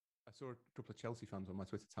saw a couple of Chelsea fans on my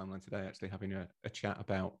Twitter timeline today actually having a chat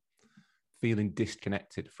about feeling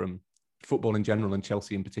disconnected from football in general and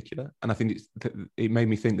Chelsea in particular. And I think it made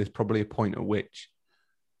me think there's probably a point at which,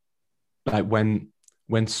 like when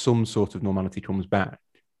some sort of normality comes back,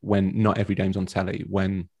 when not every game's on telly,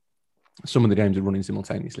 when some of the games are running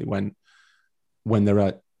simultaneously, when there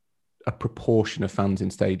are a proportion of fans in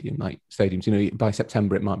stadiums, you know, by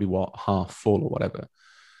September it might be half full or whatever,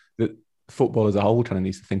 that football as a whole kind of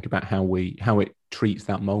needs to think about how it treats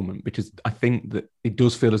that moment, because I think that it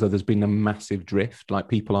does feel as though there's been a massive drift. Like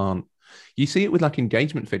people aren't, you see it with like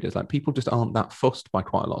engagement figures, like people just aren't that fussed by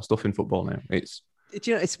quite a lot of stuff in football now. It's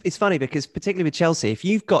funny because particularly with Chelsea, if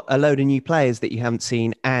you've got a load of new players that you haven't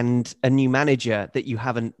seen and a new manager that you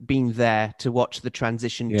haven't been there to watch the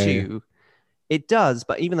transition to, it does.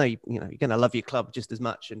 But even though you're going to love your club just as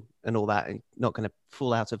much and all that, and you're not going to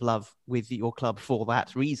fall out of love with your club for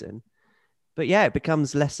that reason. But yeah, it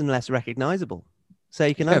becomes less and less recognizable. So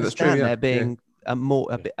you can understand there being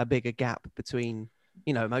a bigger gap between,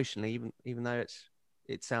 emotionally, even though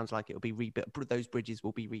it sounds like it'll be rebuilt. Those bridges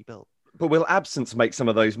will be rebuilt. But will absence make some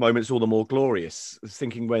of those moments all the more glorious? I was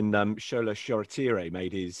thinking when Shola Shoretire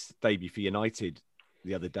made his debut for United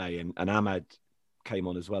the other day, and Ahmad came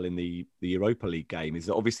on as well in the Europa League game, is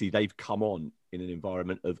that obviously they've come on in an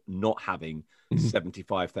environment of not having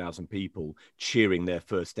 75,000 people cheering their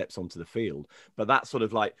first steps onto the field. But that sort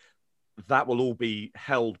of like, that will all be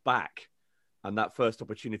held back. And that first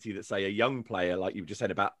opportunity that, say, a young player, like you were just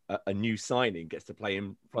saying about a new signing, gets to play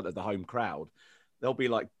in front of the home crowd, they'll be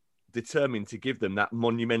like determined to give them that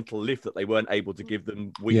monumental lift that they weren't able to give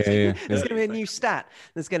them weeks ago. There's going to be a new stat.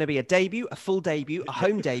 There's going to be a debut, a full debut, a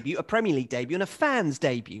home debut, a Premier League debut, and a fans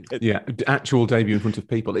debut. Yeah, actual debut in front of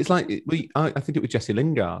people. It's like I think it was Jesse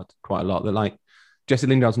Lingard quite a lot. That like Jesse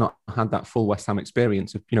Lingard's not had that full West Ham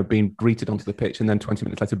experience of being greeted onto the pitch and then 20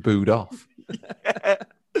 minutes later booed off.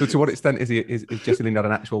 So to what extent is Jesse Lingard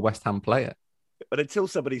an actual West Ham player? But until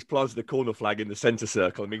somebody's planted a corner flag in the centre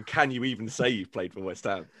circle, I mean, can you even say you've played for West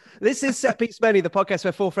Ham? This is Set Piece Menu, the podcast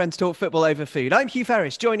where four friends talk football over food. I'm Hugh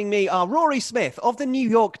Ferris. Joining me are Rory Smith of the New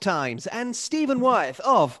York Times and Stephen Wyeth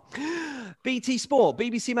of BT Sport,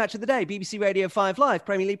 BBC Match of the Day, BBC Radio 5 Live,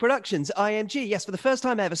 Premier League Productions, IMG. Yes, for the first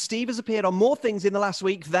time ever, Steve has appeared on more things in the last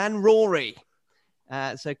week than Rory.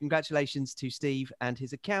 So congratulations to Steve and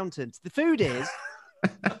his accountant. The food is...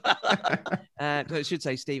 I should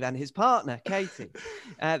say Steve and his partner, Katie.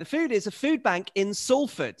 The food is a food bank in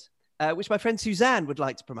Salford, which my friend Suzanne would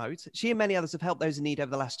like to promote. She and many others have helped those in need over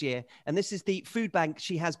the last year. And this is the food bank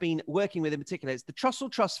she has been working with in particular. It's the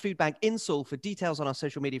Trussell Trust Food Bank in Salford. Details on our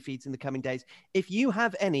social media feeds in the coming days. If you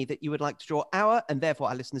have any that you would like to draw our and therefore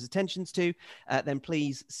our listeners' attentions to, then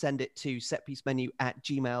please send it to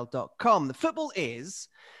setpiecemenu@gmail.com. The football is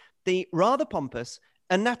the rather pompous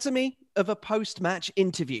anatomy of a post-match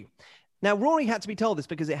interview. Now, Rory had to be told this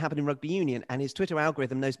because it happened in rugby union and his Twitter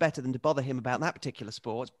algorithm knows better than to bother him about that particular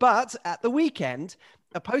sport. But at the weekend,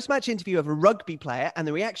 a post-match interview of a rugby player and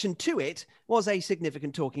the reaction to it was a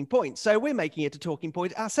significant talking point. So we're making it a talking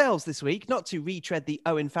point ourselves this week, not to retread the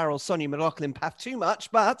Owen Farrell, Sonia McLaughlin path too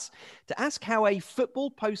much, but to ask how a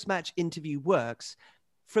football post-match interview works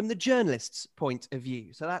from the journalist's point of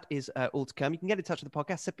view. So that is all to come. You can get in touch with the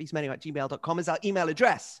podcast. setpiecemenu@gmail.com is our email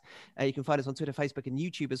address. You can find us on Twitter, Facebook, and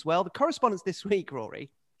YouTube as well. The correspondence this week, Rory.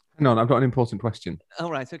 Hang on, I've got an important question. All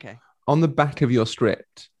right, okay. On the back of your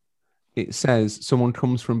script, it says someone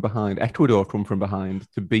comes from behind, Ecuador come from behind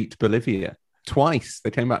to beat Bolivia. Twice.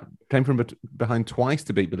 They came from behind twice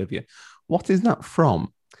to beat Bolivia. What is that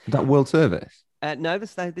from? Is that World Service? No,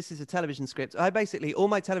 this is a television script. All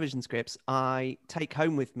my television scripts I take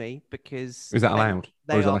home with me because... Is that allowed?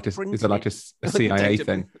 Or is it like a CIA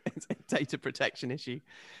thing? It's a data protection issue.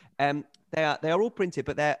 They are all printed,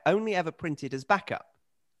 but they're only ever printed as backup.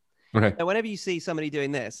 Okay. So whenever you see somebody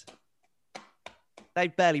doing this,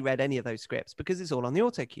 they've barely read any of those scripts because it's all on the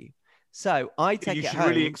auto cue. So I take it home. You should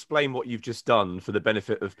really explain what you've just done for the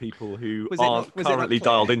benefit of people who aren't currently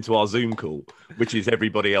dialed into our Zoom call, which is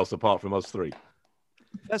everybody else apart from us three.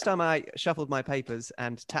 First time I shuffled my papers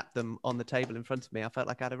and tapped them on the table in front of me, I felt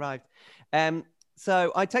like I'd arrived.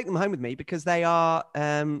 So I take them home with me because they are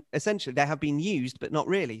essentially, they have been used, but not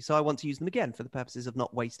really. So I want to use them again for the purposes of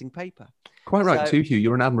not wasting paper. Quite right, too, Hugh.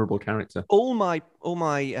 You're an admirable character. All my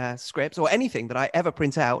scripts or anything that I ever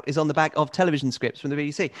print out is on the back of television scripts from the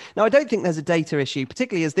BBC. Now, I don't think there's a data issue,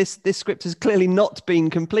 particularly as this script has clearly not been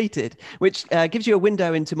completed, which gives you a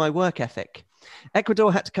window into my work ethic.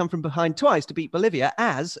 Ecuador had to come from behind twice to beat Bolivia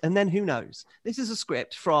and then who knows. This is a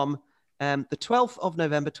script from the 12th of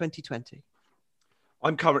November, 2020.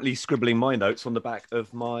 I'm currently scribbling my notes on the back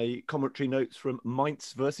of my commentary notes from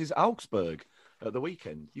Mainz versus Augsburg at the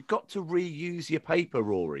weekend. You've got to reuse your paper,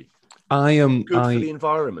 Rory. I am Good for the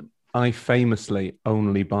environment. I famously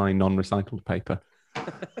only buy non-recycled paper.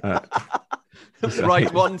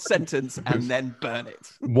 Write one sentence and then burn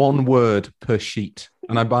it. One word per sheet.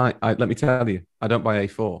 And let me tell you, I don't buy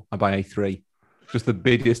A4, I buy A3. Just the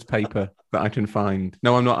biggest paper that I can find.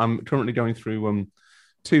 No, I'm not. I'm currently going through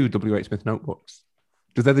 2 WH Smith notebooks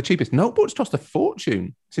because they're the cheapest. Notebooks cost a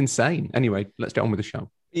fortune. It's insane. Anyway, let's get on with the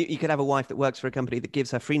show. You could have a wife that works for a company that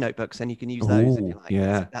gives her free notebooks and you can use those if you like.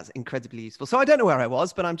 Yeah. That's incredibly useful. So I don't know where I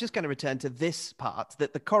was, but I'm just going to return to this part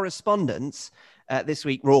that the correspondence this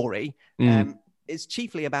week, Rory, is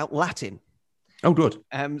chiefly about Latin. Oh, good.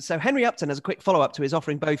 So Henry Upton has a quick follow-up to his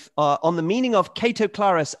offering both on the meaning of Cato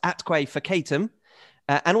Clarus atque facetum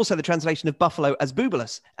and also the translation of buffalo as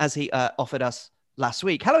bubulus, as he offered us last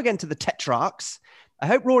week. Hello again to the Tetrarchs. I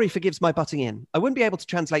hope Rory forgives my butting in. I wouldn't be able to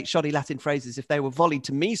translate shoddy Latin phrases if they were volleyed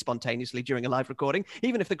to me spontaneously during a live recording,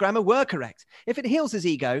 even if the grammar were correct. If it heals his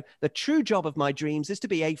ego, the true job of my dreams is to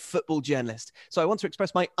be a football journalist. So I want to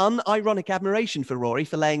express my unironic admiration for Rory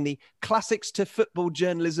for laying the classics to football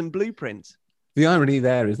journalism blueprint. The irony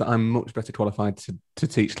there is that I'm much better qualified to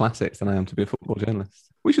teach classics than I am to be a football journalist.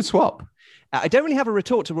 We should swap. I don't really have a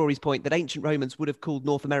retort to Rory's point that ancient Romans would have called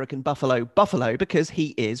North American buffalo buffalo because he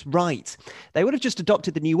is right. They would have just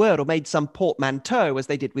adopted the new word or made some portmanteau as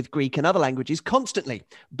they did with Greek and other languages constantly.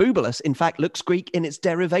 Bubulus, in fact, looks Greek in its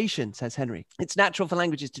derivation, says Henry. It's natural for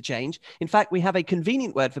languages to change. In fact, we have a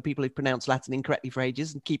convenient word for people who pronounce Latin incorrectly for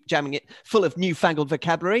ages and keep jamming it full of newfangled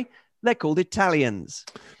vocabulary. They're called Italians.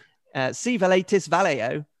 Si valetis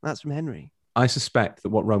valeo, that's from Henry. I suspect that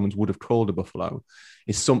what Romans would have called a buffalo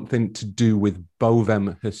is something to do with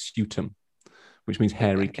bovem hirsutum, which means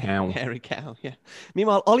hairy cow. Hairy cow, yeah.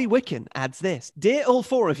 Meanwhile, Ollie Wicken adds this. Dear all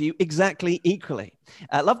four of you, exactly equally.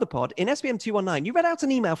 Love the pod. In SBM 219, you read out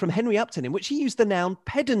an email from Henry Upton in which he used the noun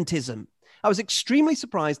pedantism. I was extremely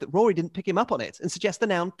surprised that Rory didn't pick him up on it and suggest the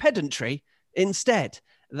noun pedantry instead.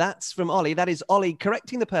 That's from Ollie. That is Ollie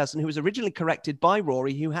correcting the person who was originally corrected by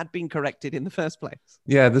Rory, who had been corrected in the first place.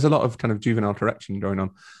 Yeah, there's a lot of kind of juvenile correction going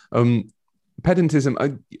on.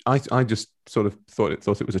 Pedantism, I just sort of thought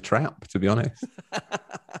it was a trap, to be honest.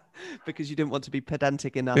 Because you didn't want to be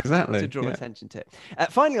pedantic enough to draw attention to it.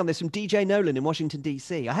 Finally on this from DJ Nolan in Washington,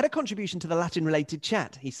 D.C. I had a contribution to the Latin-related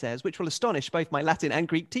chat, he says, which will astonish both my Latin and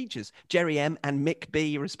Greek teachers, Jerry M. and Mick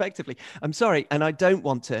B, respectively. I'm sorry, and I don't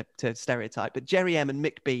want to stereotype, but Jerry M. and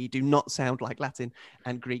Mick B do not sound like Latin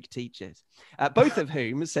and Greek teachers. Both of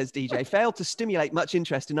whom, says DJ, failed to stimulate much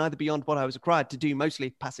interest in either beyond what I was required to do,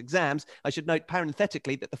 mostly pass exams. I should note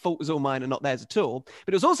parenthetically that the fault was all mine and not theirs at all.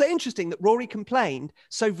 But it was also interesting that Rory complained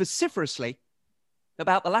so vociferously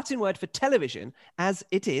about the Latin word for television as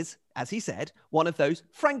it is, as he said, one of those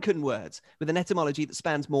Franken words with an etymology that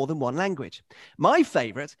spans more than one language. My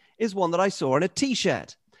favorite is one that I saw on a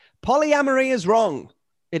t-shirt. Polyamory is wrong.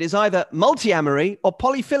 It is either multiamory or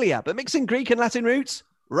polyphilia, but mixing Greek and Latin roots,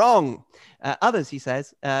 wrong. Others, he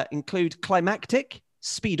says, include climactic,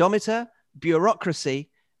 speedometer, bureaucracy,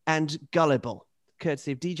 and gullible,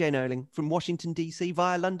 courtesy of DJ Nolan from Washington, D.C.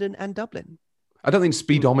 via London and Dublin. I don't think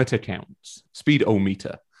speedometer counts.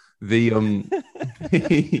 Speedometer. But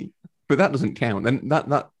that doesn't count. And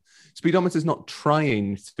that speedometer is not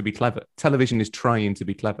trying to be clever. Television is trying to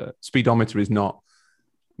be clever. Speedometer is not.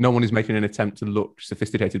 No one is making an attempt to look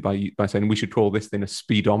sophisticated by saying we should call this thing a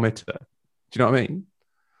speedometer. Do you know what I mean?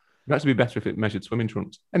 It would actually be better if it measured swimming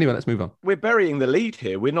trunks. Anyway, let's move on. We're burying the lead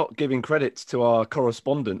here. We're not giving credit to our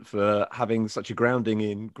correspondent for having such a grounding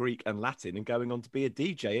in Greek and Latin and going on to be a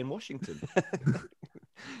DJ in Washington.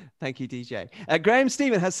 Thank you, DJ. Graham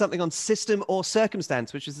Stephen has something on system or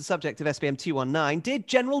circumstance, which is the subject of SBM 219. Did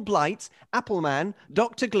General Blight, Appleman,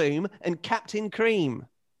 Dr. Gloom, and Captain Cream?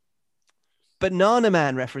 Banana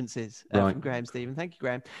Man references from Graham Stephen. Thank you,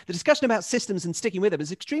 Graham. The discussion about systems and sticking with them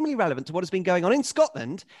is extremely relevant to what has been going on in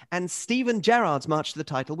Scotland and Steven Gerrard's march to the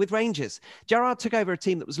title with Rangers. Gerrard took over a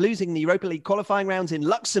team that was losing the Europa League qualifying rounds in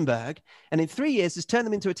Luxembourg, and in 3 years has turned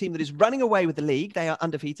them into a team that is running away with the league. They are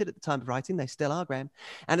undefeated at the time of writing. They still are, Graham.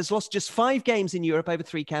 And has lost just 5 games in Europe over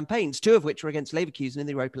 3 campaigns, 2 of which were against Leverkusen in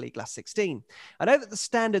the Europa League last 16. I know that the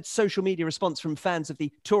standard social media response from fans of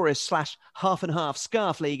the tourist/half-and-half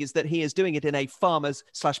scarf league is that he is doing it in a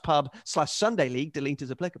farmers/pub/Sunday league, delete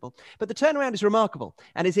as applicable. But the turnaround is remarkable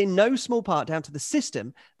and is in no small part down to the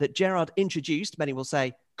system that Gerrard introduced, many will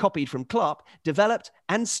say copied from Klopp, developed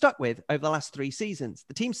and stuck with over the last 3 seasons.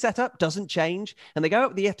 The team setup doesn't change, and they go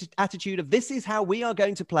up with the attitude of this is how we are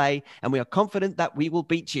going to play, and we are confident that we will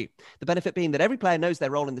beat you. The benefit being that every player knows their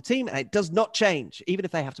role in the team, and it does not change. Even if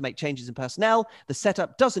they have to make changes in personnel, the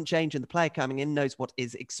setup doesn't change, and the player coming in knows what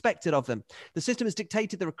is expected of them. The system has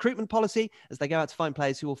dictated the recruitment policy as they go out to find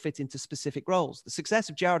players who will fit into specific roles. The success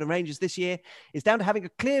of Gerrard and Rangers this year is down to having a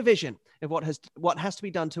clear vision of what has to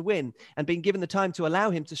be done to win, and being given the time to allow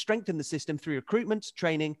him to strengthen the system through recruitment,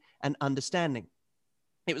 training, and understanding.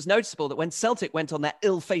 It was noticeable that when Celtic went on their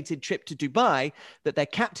ill-fated trip to Dubai, that their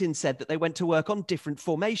captain said that they went to work on different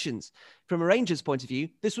formations. From a Rangers point of view,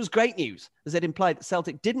 this was great news, as it implied that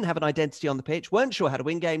Celtic didn't have an identity on the pitch, weren't sure how to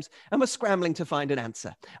win games, and were scrambling to find an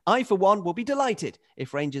answer. I, for one, will be delighted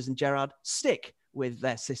if Rangers and Gerrard stick with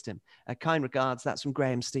their system. Kind regards, that's from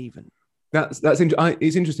Graham Stephen.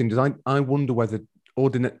 It's interesting because I wonder whether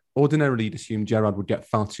ordinarily you'd assume Gerrard would get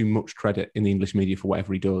far too much credit in the English media for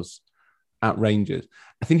whatever he does at Rangers.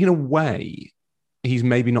 I think in a way, he's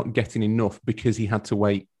maybe not getting enough because he had to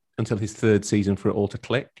wait until his 3rd season for it all to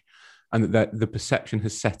click. And that the perception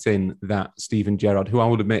has set in that Steven Gerrard, who I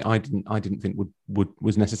would admit I didn't think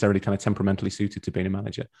was necessarily kind of temperamentally suited to being a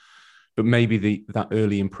manager. But maybe that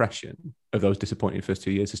early impression of those disappointing first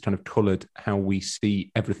 2 years has kind of coloured how we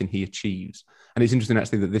see everything he achieves. And it's interesting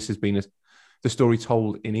actually that this has been the story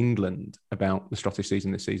told in England about the Scottish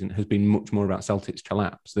season this season has been much more about Celtic's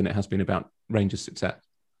collapse than it has been about Rangers' success.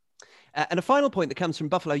 And a final point that comes from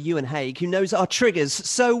Buffalo Ewan Haig, who knows our triggers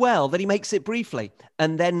so well that he makes it briefly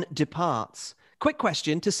and then departs. Quick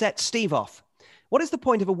question to set Steve off. What is the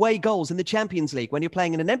point of away goals in the Champions League when you're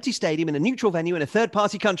playing in an empty stadium in a neutral venue in a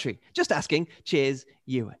third-party country? Just asking. Cheers,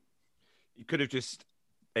 Ewan. You could have just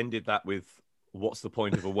ended that with, what's the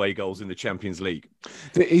point of away goals in the Champions League?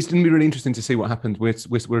 It's going to be really interesting to see what happens.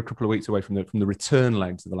 We're a couple of weeks away from the return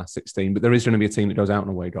legs of the last 16, but there is going to be a team that goes out on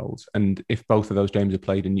away goals. And if both of those games are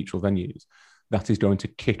played in neutral venues, that is going to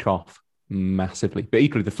kick off massively. But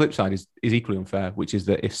equally, the flip side is equally unfair, which is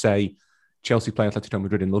that if, say, Chelsea play Atletico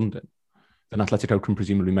Madrid in London, then Atletico can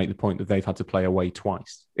presumably make the point that they've had to play away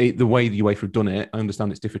twice. The way the UEFA have done it, I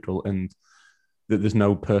understand it's difficult and that there's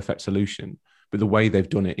no perfect solution, but the way they've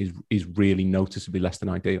done it is really noticeably less than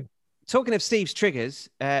ideal. Talking of Steve's triggers,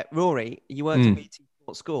 Rory, you worked at BT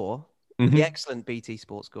Sport Score, the excellent BT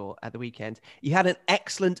Sport Score at the weekend. You had an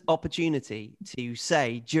excellent opportunity to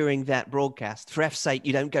say during that broadcast, for F's sake,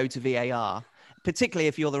 you don't go to VAR, particularly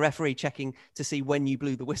if you're the referee checking to see when you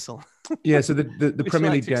blew the whistle. Yeah, so the Premier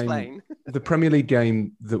League game, the Premier League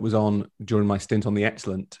game that was on during my stint on the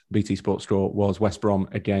excellent BT Sport Score was West Brom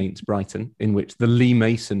against Brighton, in which the Lee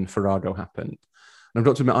Mason Farrago happened. And I've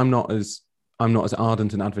got to admit, I'm not as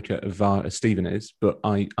ardent an advocate of VAR as Stephen is, but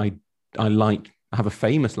I have a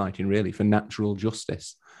famous liking really for natural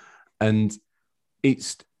justice, and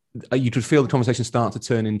you could feel the conversation start to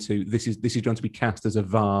turn into this is going to be cast as a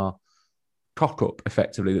VAR cock-up,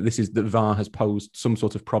 effectively, that VAR has posed some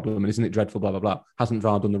sort of problem, and isn't it dreadful, blah, blah, blah. Hasn't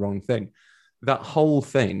VAR done the wrong thing? That whole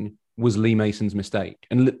thing was Lee Mason's mistake.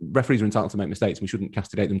 And referees are entitled to make mistakes, and we shouldn't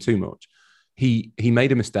castigate them too much. He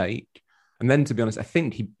made a mistake, and then, to be honest, I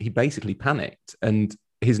think he basically panicked. And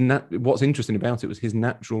what's interesting about it was his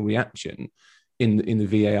natural reaction in the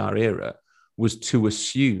VAR era was to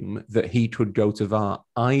assume that he could go to VAR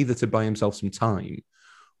either to buy himself some time,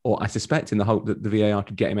 or I suspect in the hope that the VAR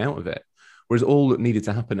could get him out of it. Whereas all that needed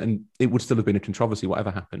to happen, and it would still have been a controversy,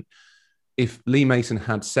 whatever happened, if Lee Mason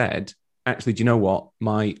had said, actually, do you know what?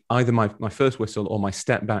 Either my first whistle or my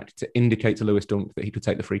step back to indicate to Lewis Dunk that he could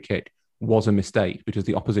take the free kick was a mistake because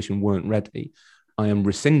the opposition weren't ready. I am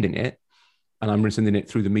rescinding it, and I'm rescinding it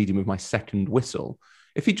through the medium of my second whistle.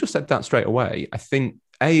 If he just said that straight away, I think,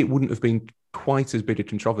 A, it wouldn't have been quite as big a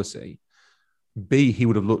controversy. B, he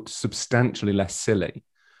would have looked substantially less silly.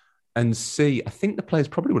 And C, I think the players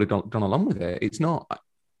probably would have gone along with it. It's not.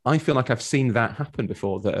 I feel like I've seen that happen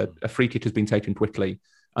before, that a free kick has been taken quickly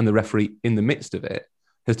and the referee in the midst of it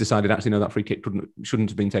has decided, actually, no, that free kick shouldn't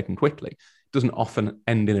have been taken quickly. It doesn't often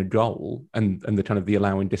end in a goal and the kind of the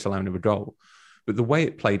allowing, disallowing of a goal. But the way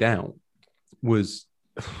it played out was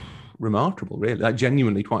remarkable, really. Like,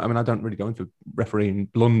 genuinely quite, I mean, I don't really go into refereeing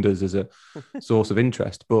blunders as a source of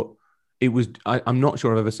interest, but it was, I'm not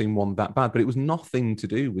sure I've ever seen one that bad, but it was nothing to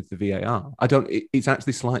do with the VAR. It's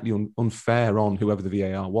actually slightly unfair on whoever the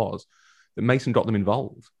VAR was, that Mason got them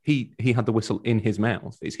involved. He had the whistle in his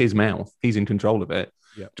mouth. It's his mouth. He's in control of it.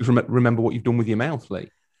 Yep. Just remember what you've done with your mouth,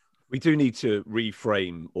 Lee. We do need to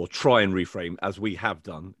reframe, or try and reframe, as we have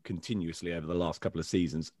done continuously over the last couple of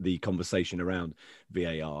seasons, the conversation around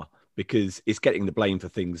VAR, because it's getting the blame for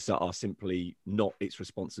things that are simply not its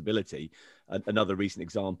responsibility. Another recent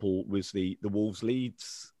example was the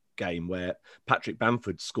Wolves-Leeds game, where Patrick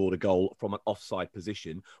Bamford scored a goal from an offside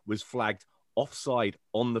position, was flagged offside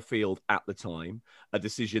on the field at the time, a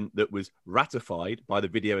decision that was ratified by the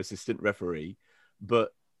video assistant referee,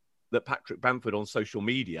 but that Patrick Bamford on social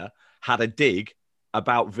media had a dig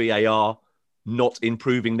about VAR not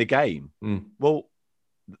improving the game. Well,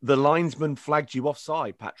 the linesman flagged you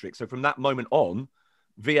offside, Patrick. So from that moment on,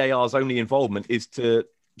 VAR's only involvement is to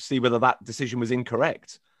see whether that decision was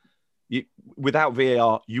incorrect. Without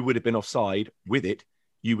VAR, you would have been offside. With it,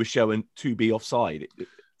 you were shown to be offside.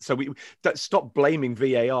 So we stop blaming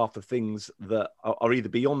VAR for things that are either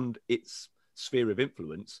beyond its sphere of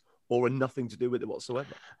influence or are nothing to do with it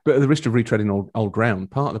whatsoever. But at the risk of retreading old ground,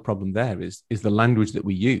 part of the problem there is the language that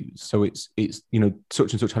we use. So it's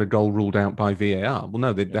such and such had a goal ruled out by VAR. Well,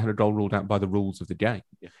 no, they had a goal ruled out by the rules of the game.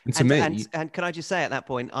 Yeah. And to me, and can I just say at that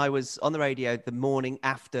point, I was on the radio the morning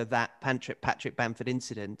after that Patrick Bamford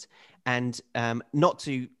incident, and not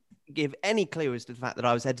to give any clue as to the fact that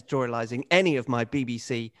I was editorializing any of my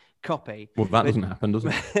BBC copy. Well, that doesn't happen, does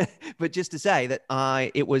it? But just to say that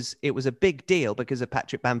it was a big deal because of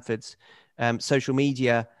Patrick Bamford's social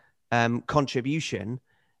media contribution,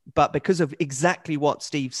 but because of exactly what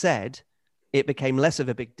Steve said, it became less of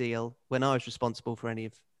a big deal when I was responsible for any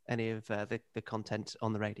of the content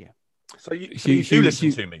on the radio. So you do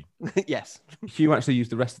listen to me? Yes. Hugh actually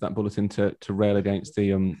used the rest of that bulletin to rail against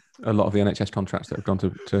a lot of the NHS contracts that have gone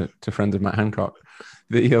to friends of Matt Hancock,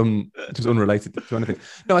 just unrelated to anything.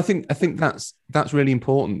 No, I think that's really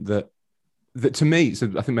important. That to me,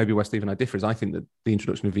 so I think maybe where Steve and I differ is I think that the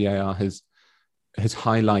introduction of VAR has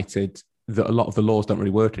highlighted that a lot of the laws don't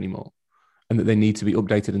really work anymore, and that they need to be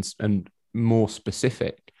updated and more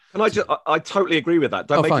specific. And I totally agree with that.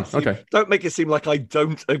 Don't make it seem like I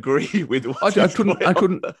don't agree with what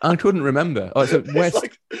I couldn't remember. Oh, so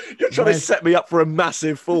you're trying to set me up for a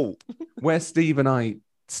massive fall. Where Steve and I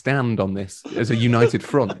stand on this as a united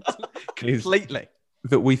front completely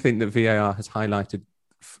is that we think that VAR has highlighted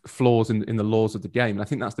flaws in the laws of the game. And I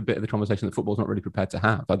think that's the bit of the conversation that football's not really prepared to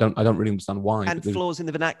have. I don't really understand why. And flaws in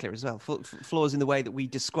the vernacular as well. Flaws in the way that we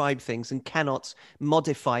describe things and cannot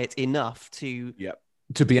modify it enough to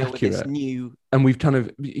be accurate. And we've kind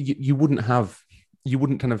of, you wouldn't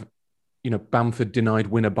kind of, Bamford denied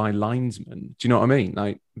winner by linesman. Do you know what I mean?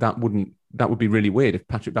 Like that would be really weird if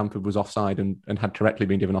Patrick Bamford was offside and had correctly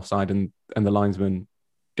been given offside and the linesman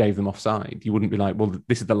gave them offside. You wouldn't be like, well,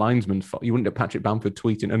 this is the linesman's fault. You wouldn't get Patrick Bamford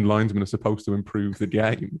tweeting and linesmen are supposed to improve the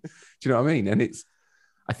game. Do you know what I mean? And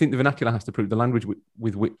I think the vernacular has to prove the language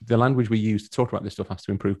the language we use to talk about this stuff has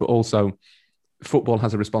to improve, but also football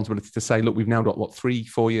has a responsibility to say, look, we've now got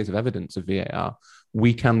 3-4 years of evidence of VAR.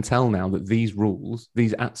 We can tell now that these rules,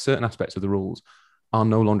 certain aspects of the rules are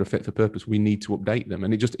no longer fit for purpose. We need to update them.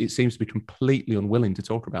 And it seems to be completely unwilling to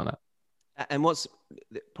talk about that. And what's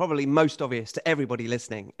probably most obvious to everybody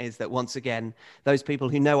listening is that once again, those people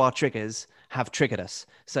who know our triggers have triggered us.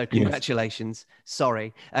 So congratulations. Yes.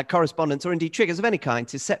 Sorry. Correspondence or indeed triggers of any kind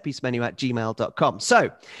to setpiecemenu@gmail.com. So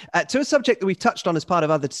to a subject that we've touched on as part of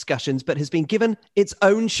other discussions, but has been given its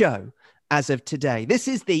own show as of today. This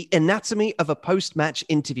is the anatomy of a post-match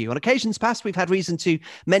interview. On occasions past, we've had reason to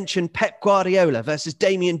mention Pep Guardiola versus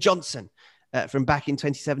Damian Johnson. From back in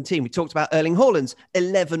 2017. We talked about Erling Haaland's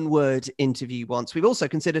 11-word interview once. We've also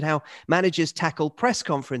considered how managers tackle press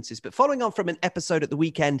conferences. But following on from an episode at the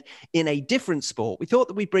weekend in a different sport, we thought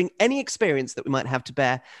that we'd bring any experience that we might have to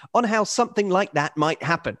bear on how something like that might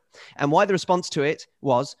happen and why the response to it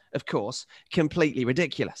was, of course, completely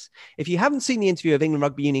ridiculous. If you haven't seen the interview of England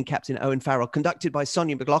Rugby Union captain Owen Farrell conducted by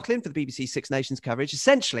Sonia McLaughlin for the BBC Six Nations coverage,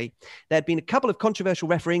 essentially, there had been a couple of controversial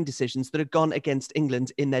refereeing decisions that had gone against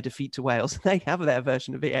England in their defeat to Wales. They have their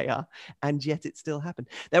version of VAR, and yet it still happened.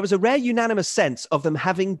 There was a rare unanimous sense of them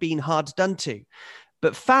having been hard done to.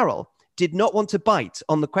 But Farrell did not want to bite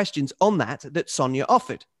on the questions on that Sonia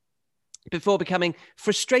offered, before becoming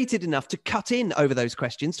frustrated enough to cut in over those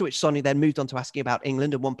questions, to which Sonia then moved on to asking about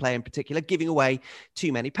England and one player in particular, giving away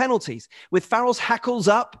too many penalties. With Farrell's hackles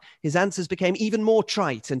up, his answers became even more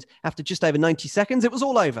trite, and after just over 90 seconds, it was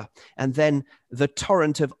all over. And then the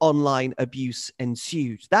torrent of online abuse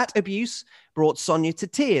ensued. That abuse brought Sonia to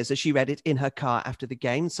tears as she read it in her car after the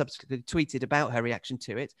game, subsequently tweeted about her reaction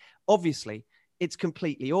to it. Obviously, it's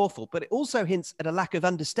completely awful, but it also hints at a lack of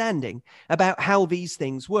understanding about how these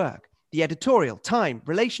things work. The editorial, time,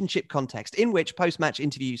 relationship context in which post-match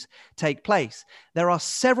interviews take place. There are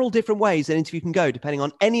several different ways an interview can go depending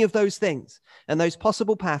on any of those things, and those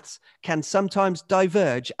possible paths can sometimes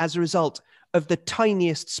diverge as a result of the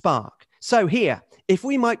tiniest spark. So here, if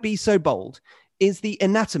we might be so bold, is the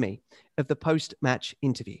anatomy of the post-match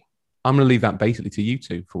interview. I'm going to leave that basically to you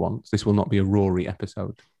two for once. This will not be a Rory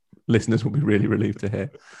episode. Listeners will be really relieved to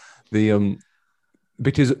hear.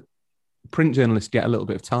 Because print journalists get a little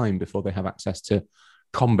bit of time before they have access to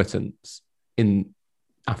combatants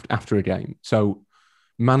after a game. So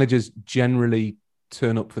managers generally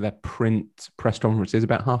turn up for their print press conferences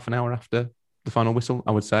about half an hour after the final whistle,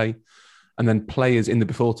 I would say. And then players in the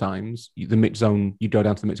before times, the mix zone, you go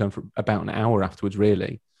down to the mix zone for about an hour afterwards,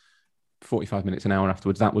 really. 45 minutes, an hour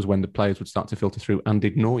afterwards. That was when the players would start to filter through and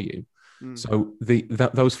ignore you. So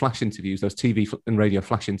those flash interviews, those TV and radio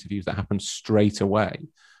flash interviews that happen straight away,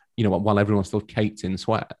 while everyone's still caked in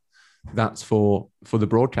sweat, that's for the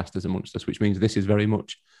broadcasters amongst us, which means this is very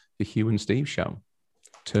much the Hugh and Steve show.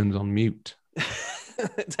 Turns on mute.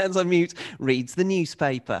 Turns on mute, reads the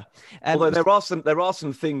newspaper. Although there are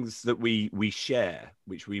some things that we share,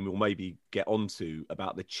 which we will maybe get onto,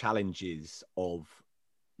 about the challenges of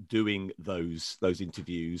doing those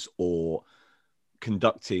interviews or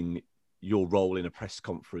conducting your role in a press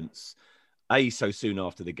conference, A, so soon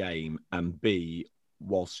after the game, and B,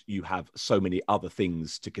 whilst you have so many other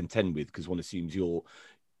things to contend with, because one assumes you're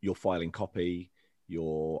filing copy,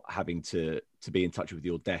 you're having to be in touch with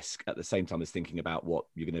your desk at the same time as thinking about what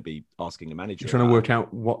you're going to be asking a manager. You're trying to work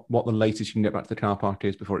out what the latest you can get back to the car park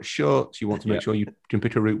is before it shuts. You want to make sure you can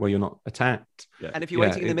pick a route where you're not attacked. Yeah. And if you're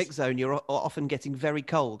waiting in the mix zone, you're often getting very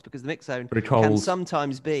cold, because the mix zone can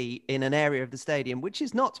sometimes be in an area of the stadium which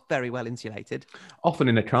is not very well insulated. Often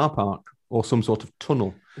in a car park or some sort of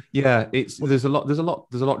tunnel. Yeah, there's a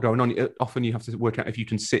lot going on. Often you have to work out if you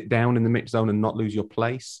can sit down in the mix zone and not lose your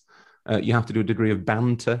place. You have to do a degree of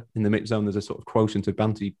banter in the mix zone. There's a sort of quotient of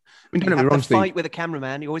banter. I mean, don't get me wrong, Steve. Fight with a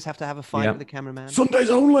cameraman. You always have to have a fight with a cameraman. Sundays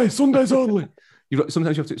only. Sometimes you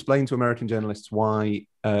have to explain to American journalists why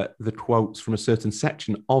the quotes from a certain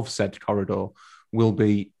section of said corridor will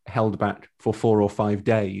be held back for 4 or 5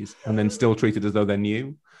 days and then still treated as though they're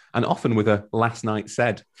new, and often with a last night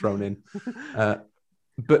said thrown in.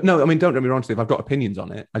 But no, I mean, don't get me wrong, Steve. I've got opinions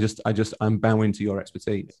on it. I'm bowing to your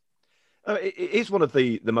expertise. It is one of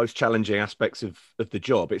the most challenging aspects of the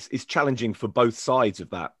job. It's challenging for both sides of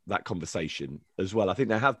that conversation as well. I think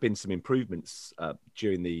there have been some improvements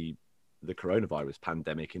during the coronavirus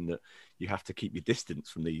pandemic, in that you have to keep your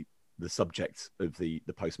distance from the subject of the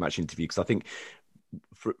post-match interview, because I think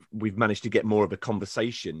we've managed to get more of a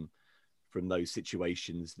conversation from those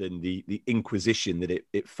situations than the inquisition that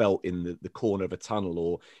it felt in the corner of a tunnel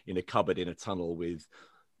or in a cupboard in a tunnel with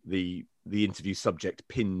the interview subject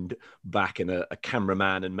pinned back and a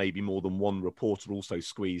cameraman and maybe more than one reporter also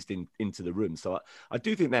squeezed into the room. So I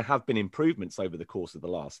do think there have been improvements over the course of the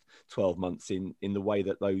last 12 months in the way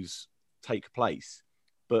that those take place.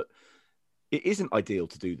 But it isn't ideal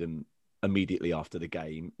to do them immediately after the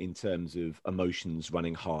game in terms of emotions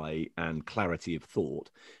running high and clarity of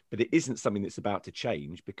thought. But it isn't something that's about to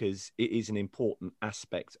change, because it is an important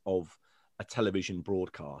aspect of a television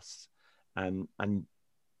broadcast. And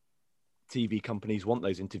TV companies want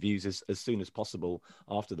those interviews as soon as possible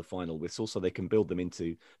after the final whistle, so they can build them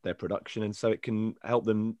into their production, and so it can help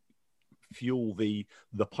them fuel the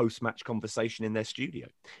post-match conversation in their studio.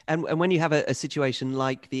 And when you have a situation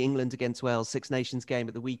like the England against Wales Six Nations game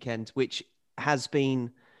at the weekend, which has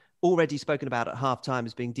been already spoken about at halftime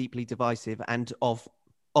as being deeply divisive and of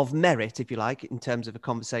merit, if you like, in terms of a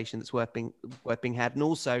conversation that's worth being had, and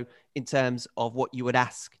also in terms of what you would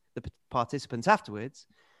ask the participants afterwards.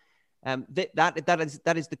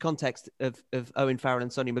 That is the context of Owen Farrell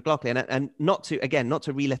and Sonia McLaughlin, and not to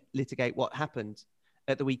relitigate what happened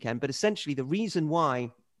at the weekend, but essentially the reason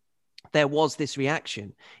why there was this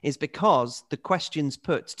reaction is because the questions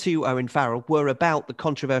put to Owen Farrell were about the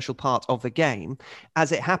controversial part of the game.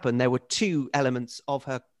 As it happened, there were two elements of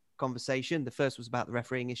her conversation. The first was about the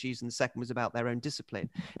refereeing issues, and the second was about their own discipline.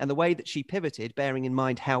 And the way that she pivoted, bearing in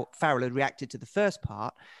mind how Farrell had reacted to the first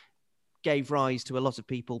part, gave rise to a lot of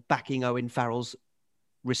people backing Owen Farrell's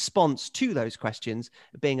response to those questions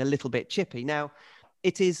being a little bit chippy. Now,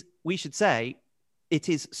 we should say, it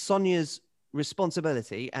is Sonia's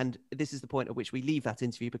responsibility, and this is the point at which we leave that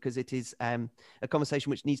interview, because it is a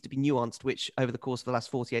conversation which needs to be nuanced, which over the course of the last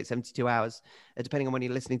 48, 72 hours, depending on when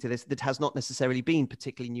you're listening to this, that has not necessarily been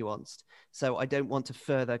particularly nuanced. So I don't want to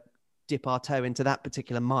further dip our toe into that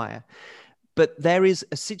particular mire. But there is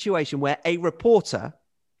a situation where a reporter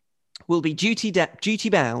will be duty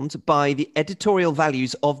bound by the editorial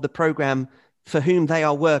values of the programme for whom they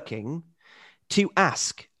are working to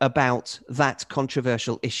ask about that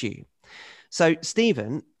controversial issue. So,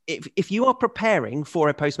 Stephen, if you are preparing for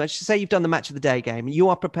a post-match, say you've done the match of the day game, you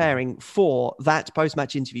are preparing for that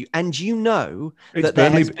post-match interview, and you know it's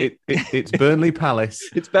Burnley. It's Burnley Palace.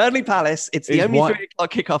 It's Burnley Palace. It's the only 3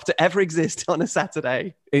 o'clock kickoff to ever exist on a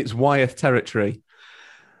Saturday. It's Wyeth territory.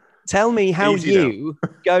 Tell me how you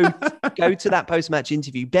go to that post-match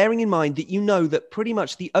interview, bearing in mind that you know that pretty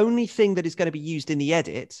much the only thing that is going to be used in the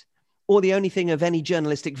edit, or the only thing of any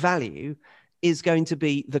journalistic value, is going to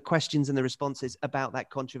be the questions and the responses about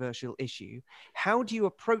that controversial issue. How do you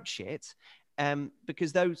approach it?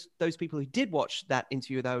 Because those people who did watch that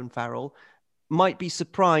interview with Owen Farrell might be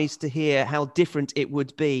surprised to hear how different it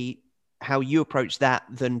would be, how you approach that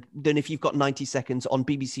than if you've got 90 seconds on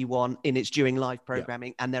BBC One in its during live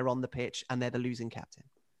programming and they're on the pitch and they're the losing captain.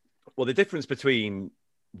 Well, the difference between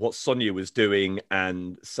what Sonia was doing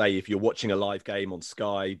and, say, if you're watching a live game on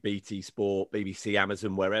Sky, BT Sport, BBC,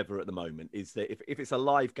 Amazon, wherever at the moment, is that if it's a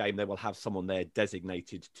live game, they will have someone there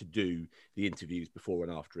designated to do the interviews before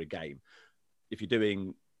and after a game. If you're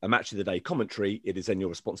doing a match of the day commentary, it is then your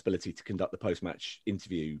responsibility to conduct the post-match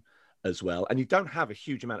interview as well. And you don't have a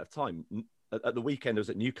huge amount of time. At the weekend, I was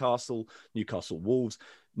at Newcastle Wolves.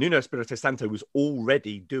 Nuno Espirito Santo was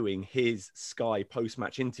already doing his Sky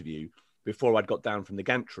post-match interview before I'd got down from the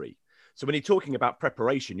gantry. So when you're talking about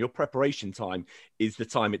preparation, your preparation time is the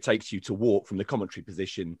time it takes you to walk from the commentary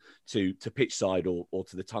position to pitch side or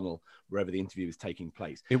to the tunnel, wherever the interview is taking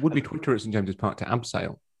place. It would be Twitter at St James's Park to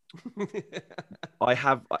abseil. I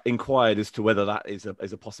have inquired as to whether that is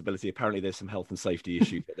a possibility. Apparently there's some health and safety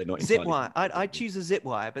issues that they're not zip wire. I'd choose a zip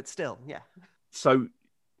wire, but still, yeah. So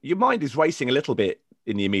your mind is racing a little bit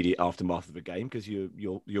in the immediate aftermath of a game, because you're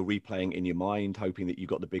replaying in your mind, hoping that you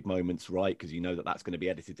got the big moments right, because you know that that's going to be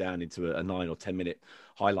edited down into a 9 or 10 minute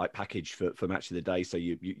highlight package for match of the day. So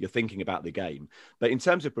you're thinking about the game. But in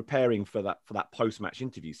terms of preparing for that post-match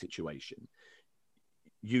interview situation,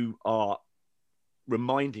 you are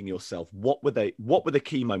reminding yourself what were the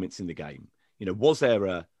key moments in the game. You know, was there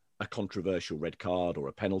a controversial red card or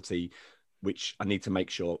a penalty, which I need to make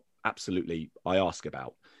sure absolutely I ask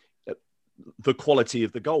about. The quality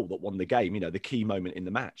of the goal that won the game, you know, the key moment in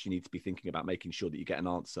the match, you need to be thinking about making sure that you get an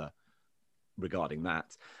answer regarding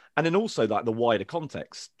that. And then also like the wider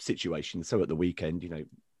context situation. So at the weekend, you know,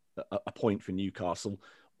 a point for Newcastle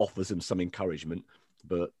offers them some encouragement,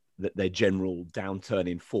 but that their general downturn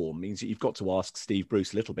in form means that you've got to ask Steve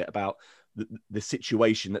Bruce a little bit about the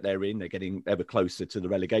situation that they're in. They're getting ever closer to the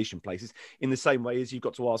relegation places, in the same way as you've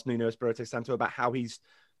got to ask Nuno Espirito Santo about how he's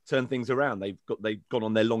turned things around. They've gone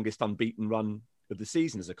on their longest unbeaten run of the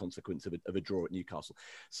season as a consequence of a draw at Newcastle.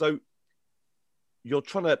 So you're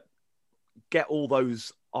trying to get all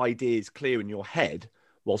those ideas clear in your head,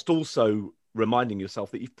 whilst also reminding yourself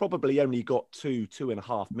that you've probably only got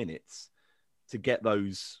 2.5 minutes to get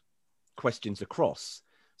those questions across.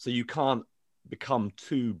 So you can't become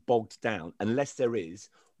too bogged down unless there is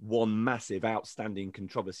one massive outstanding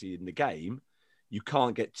controversy in the game. You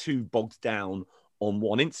can't get too bogged down on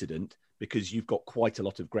one incident, because you've got quite a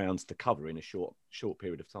lot of grounds to cover in a short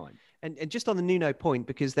period of time. And just on the Nuno point,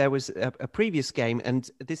 because there was a previous game, and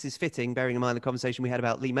this is fitting, bearing in mind the conversation we had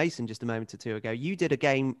about Lee Mason just a moment or two ago. You did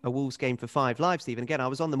a Wolves game for 5 Live, Stephen. Again, I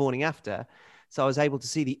was on the morning after, so I was able to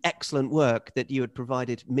see the excellent work that you had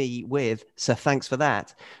provided me with. So thanks for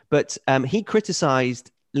that. But he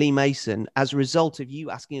criticised Lee Mason as a result of you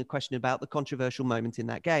asking a question about the controversial moment in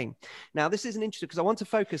that game. Now, this is an interesting, because I want to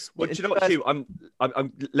focus. Well, do you know what, Hugh?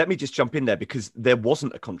 Let me just jump in there, because there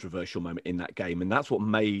wasn't a controversial moment in that game, and that's what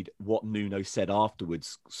made what Nuno said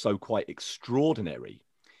afterwards so quite extraordinary.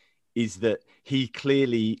 Is that he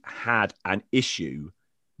clearly had an issue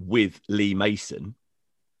with Lee Mason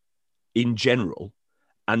in general,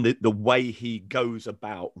 and the way he goes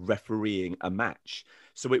about refereeing a match.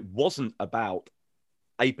 So it wasn't about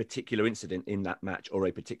a particular incident in that match or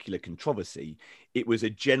a particular controversy. It was a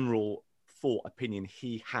general thought, opinion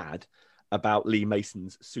he had about Lee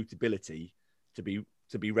Mason's suitability to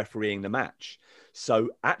be refereeing the match.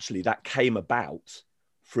 So actually that came about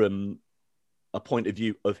from a point of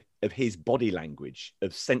view of his body language,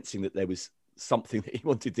 of sensing that there was something that he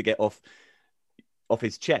wanted to get off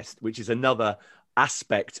his chest, which is another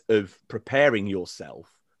aspect of preparing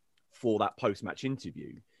yourself for that post-match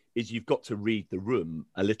interview. Is you've got to read the room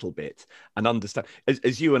a little bit and understand,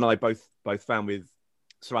 as you and I both found with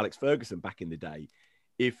Sir Alex Ferguson back in the day,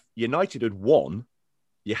 if United had won,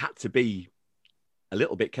 you had to be a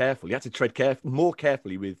little bit careful. You had to tread more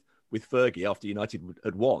carefully with Fergie after United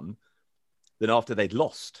had won than after they'd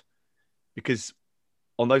lost. Because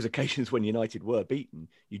on those occasions when United were beaten,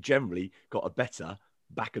 you generally got a better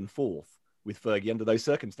back and forth with Fergie under those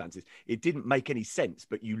circumstances. It didn't make any sense,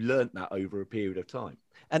 but you learnt that over a period of time.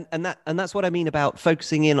 And that's what I mean about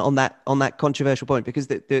focusing in on that controversial point, because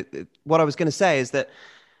what I was going to say is that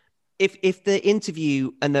if the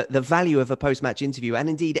interview and the value of a post-match interview, and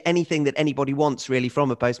indeed anything that anybody wants really from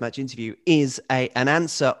a post-match interview, is an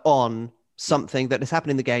answer on something that has happened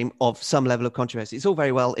in the game of some level of controversy. It's all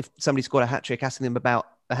very well if somebody scored a hat-trick, asking them about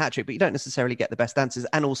a hat-trick, but you don't necessarily get the best answers.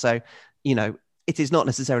 And also, you know, it is not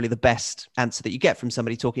necessarily the best answer that you get from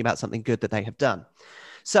somebody talking about something good that they have done.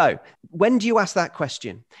 So when do you ask that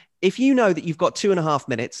question? If you know that you've got 2.5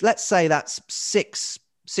 minutes, let's say that's six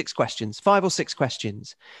questions, 5 or 6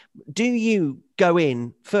 questions. Do you go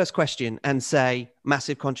in first question and say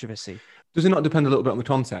massive controversy? Does it not depend a little bit on the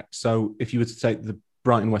context? So if you were to take the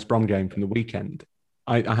Brighton West Brom game from the weekend,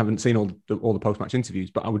 I haven't seen all the post-match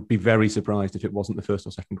interviews, but I would be very surprised if it wasn't the first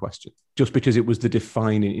or second question, just because it was the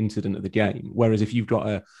defining incident of the game. Whereas if you've got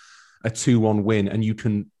a 2-1 win and you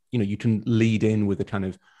can lead in with a kind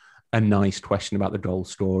of a nice question about the goal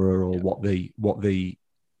scorer or what the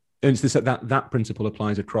and it's that principle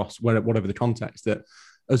applies across whatever the context, that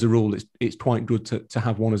as a rule it's quite good to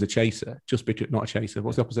have one as a chaser, just because not a chaser.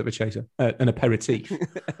 What's the opposite of a chaser? An aperitif,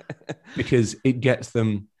 because it gets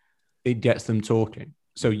them talking.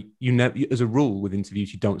 So you never, as a rule with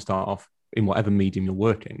interviews, you don't start off in whatever medium you're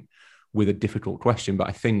working with a difficult question. But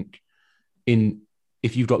I think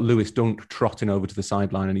if you've got Lewis Dunk trotting over to the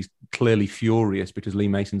sideline and he's clearly furious because Lee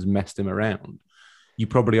Mason's messed him around, you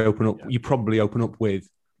probably open up with,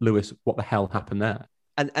 Lewis, what the hell happened there?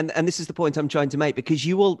 And this is the point I'm trying to make, because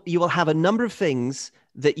you will have a number of things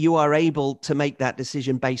that you are able to make that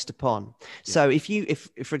decision based upon. Yeah. So if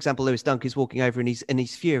for example Lewis Dunk is walking over and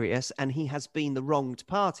he's furious and he has been the wronged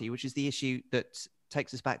party, which is the issue that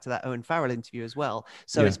takes us back to that Owen Farrell interview as well.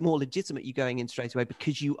 So it's more legitimate you going in straight away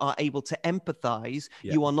because you are able to empathize.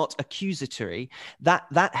 Yeah. You are not accusatory.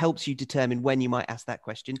 That helps you determine when you might ask that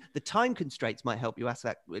question. The time constraints might help you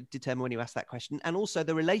determine when you ask that question. And also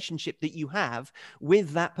the relationship that you have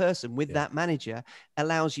with that person, with that manager,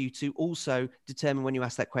 allows you to also determine when you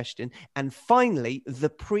ask that question. And finally, the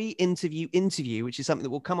pre-interview interview, which is something that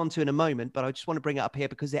we'll come on to in a moment, but I just want to bring it up here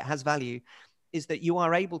because it has value, is that you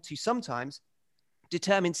are able to sometimes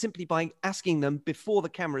determine simply by asking them before the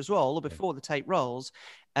cameras roll or before the tape rolls,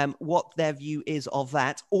 what their view is of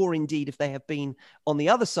that, or indeed if they have been on the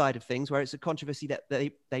other side of things where it's a controversy that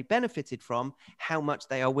they benefited from, how much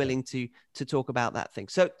they are willing to talk about that thing.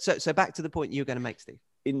 So back to the point you're going to make, Steve.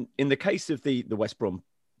 In the case of the West Brom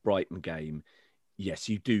Brighton game, yes,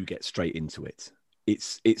 you do get straight into it.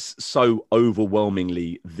 It's so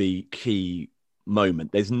overwhelmingly the key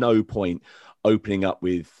moment. There's no point opening up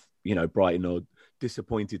with, Brighton or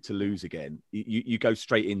disappointed to lose again. You go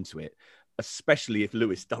straight into it, especially if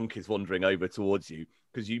Lewis Dunk is wandering over towards you,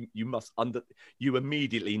 because you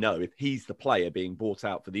immediately know if he's the player being brought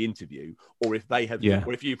out for the interview, or if they have,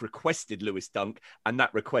 or if you've requested Lewis Dunk and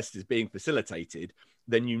that request is being facilitated,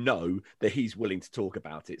 then you know that he's willing to talk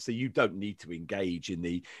about it. So you don't need to engage in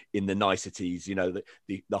the niceties,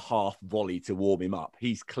 the half volley to warm him up.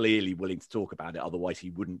 He's clearly willing to talk about it. Otherwise he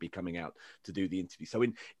wouldn't be coming out to do the interview. So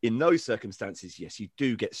in those circumstances, yes, you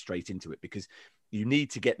do get straight into it because you need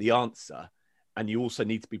to get the answer. And you also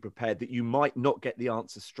need to be prepared that you might not get the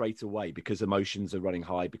answer straight away because emotions are running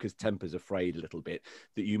high, because tempers are frayed a little bit,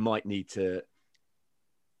 that you might need to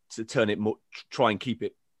turn it more, try and keep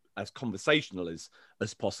it as conversational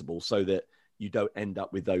as possible so that you don't end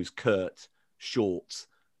up with those curt, short,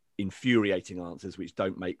 infuriating answers which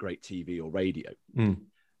don't make great TV or radio.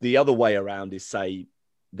 The other way around is, say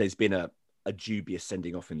there's been a dubious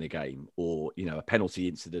sending off in the game, or a penalty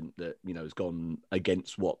incident that has gone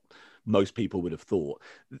against what most people would have thought.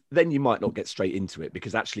 Then you might not get straight into it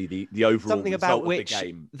because actually the overall something about which of the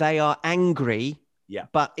game, they are angry. Yeah,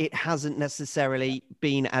 but it hasn't necessarily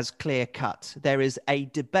been as clear cut. There is a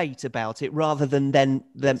debate about it rather than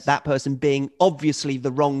that person being obviously the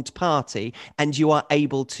wronged party. And you are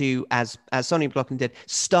able to, as Sonny McLaughlin did,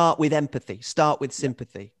 start with empathy, start with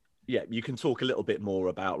sympathy. Yeah, you can talk a little bit more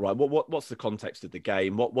about, right, what's the context of the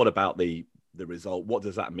game? What about the result? What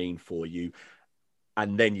does that mean for you?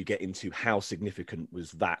 And then you get into how significant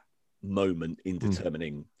was that moment in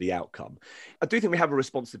determining the outcome. I do think we have a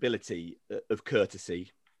responsibility of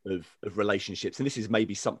courtesy, of relationships. And this is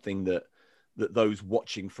maybe something that those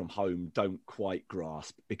watching from home don't quite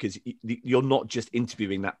grasp, because you're not just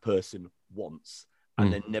interviewing that person once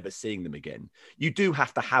and then never seeing them again. You do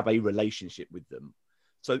have to have a relationship with them.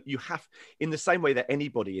 So you have, in the same way that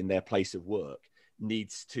anybody in their place of work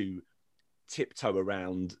needs to tiptoe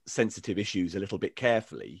around sensitive issues a little bit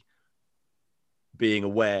carefully, being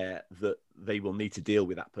aware that they will need to deal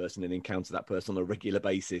with that person and encounter that person on a regular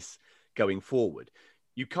basis going forward.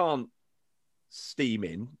 You can't steam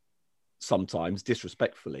in sometimes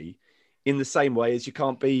disrespectfully in the same way as you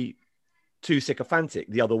can't be too sycophantic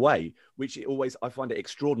the other way, which I find it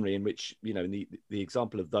extraordinary, in which, you know, in the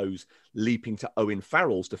example of those leaping to Owen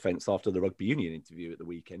Farrell's defence after the rugby union interview at the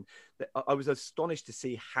weekend, that I was astonished to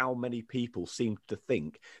see how many people seemed to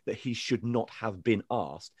think that he should not have been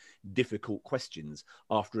asked difficult questions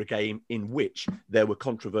after a game in which there were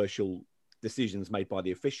controversial decisions made by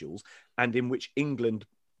the officials and in which England,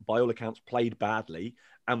 by all accounts, played badly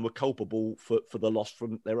and were culpable for the loss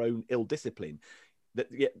from their own ill discipline. That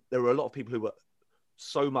there were a lot of people who were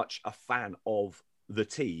so much a fan of the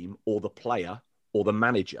team or the player or the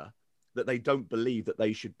manager that they don't believe that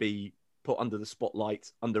they should be put under the spotlight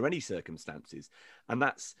under any circumstances. And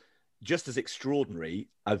that's just as extraordinary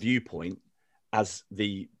a viewpoint as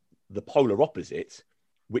the polar opposite,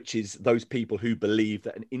 which is those people who believe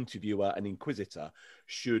that an interviewer, an inquisitor,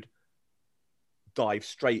 should dive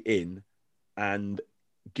straight in and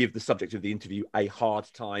give the subject of the interview a hard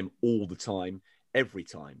time all the time, every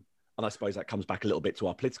time. And I suppose that comes back a little bit to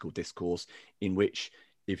our political discourse, in which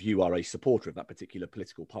if you are a supporter of that particular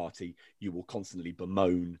political party, you will constantly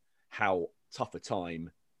bemoan how tough a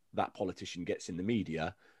time that politician gets in the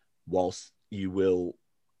media, whilst you will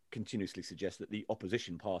continuously suggest that the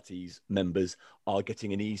opposition party's members are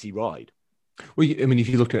getting an easy ride. Well, I mean, if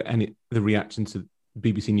you look at the reaction to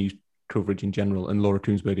BBC News coverage in general, and Laura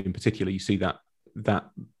Koonsberg in particular, you see that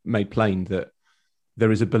made plain that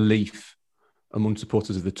there is a belief among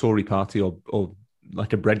supporters of the Tory party or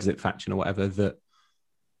like a Brexit faction or whatever that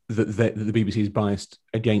the BBC is biased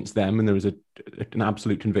against them, and there is an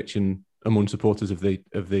absolute conviction among supporters of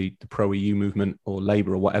the pro EU movement or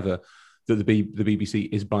Labour or whatever that the BBC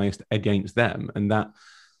is biased against them, and that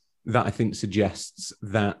I think suggests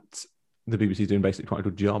that the BBC is doing basically quite a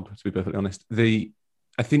good job, to be perfectly honest.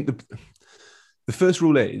 I think the first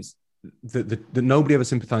rule is that nobody ever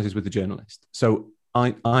sympathises with the journalist. So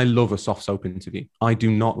I love a soft soap interview. I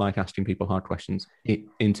do not like asking people hard questions. It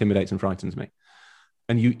intimidates and frightens me.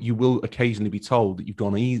 And you will occasionally be told that you've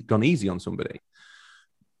gone easy on somebody.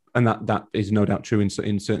 And that is no doubt true in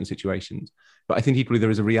certain situations. But I think equally there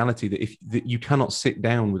is a reality that you cannot sit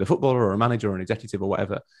down with a footballer or a manager or an executive or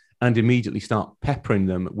whatever and immediately start peppering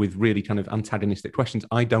them with really kind of antagonistic questions.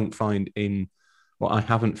 I haven't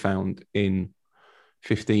found in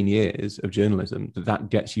 15 years of journalism that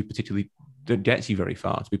gets you very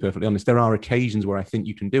far, to be perfectly honest. There are occasions where I think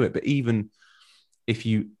you can do it, but even if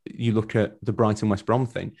you look at the Brighton West Brom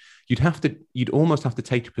thing, you'd almost have to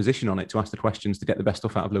take a position on it to ask the questions to get the best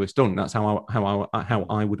stuff out of Lewis Dunk. That's how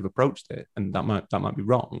I would have approached it, and that might be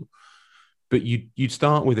wrong. But you'd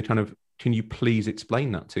start with a kind of, can you please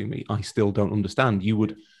explain that to me? I still don't understand.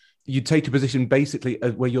 You'd take a position basically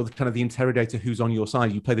where you're kind of the interrogator who's on your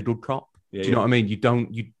side. You play the good cop. Do you know what I mean?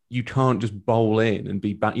 You can't just bowl in and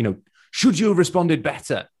be back. You know, should you have responded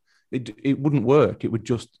better? It wouldn't work. It would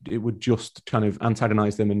just kind of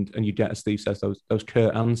antagonize them, and you get, as Steve says, those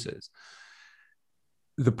curt answers.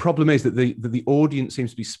 The problem is that the audience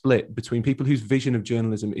seems to be split between people whose vision of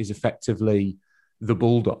journalism is effectively the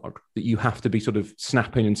bulldog, that you have to be sort of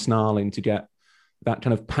snapping and snarling to get that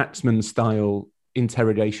kind of Paxman style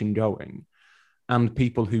interrogation going, and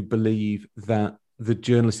people who believe that the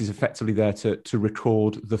journalist is effectively there to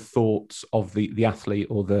record the thoughts of the athlete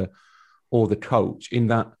or the coach in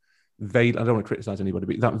that I don't want to criticize anybody,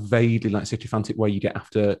 but that vaguely like sycophantic way you get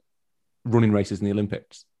after running races in the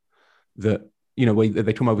Olympics, that, you know, where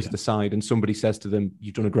they come over to the side and somebody says to them,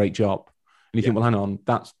 "You've done a great job," and you think, well, hang on,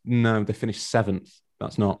 they finished 7th.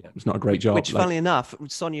 It's not a great job. Which, funnily enough,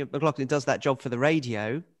 Sonia McLaughlin does that job for the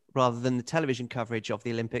radio rather than the television coverage of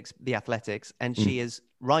the Olympics, the athletics, and she is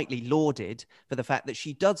rightly lauded for the fact that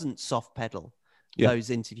she doesn't soft pedal those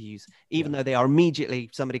interviews, even though they are immediately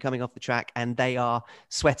somebody coming off the track and they are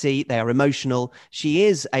sweaty, they are emotional. She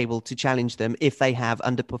is able to challenge them if they have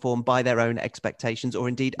underperformed by their own expectations or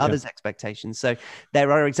indeed others' expectations. So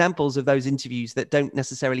there are examples of those interviews that don't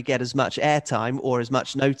necessarily get as much airtime or as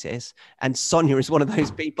much notice. And Sonia is one of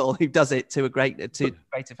those people who does it to great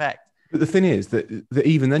effect. But the thing is that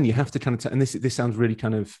even then you have to kind of, and this sounds really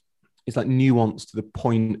kind of, it's like nuanced to the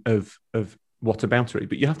point of whataboutery,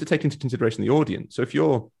 but you have to take into consideration the audience. So if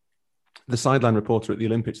you're the sideline reporter at the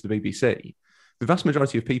Olympics, the BBC, the vast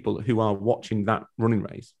majority of people who are watching that running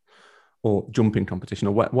race or jumping competition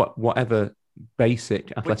or whatever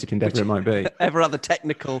basic athletic endeavour it might be. Whatever other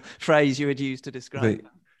technical phrase you would use to describe.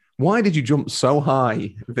 Why did you jump so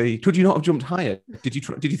high? Could you not have jumped higher? Did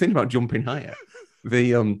you think about jumping higher?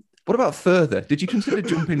 What about further? Did you consider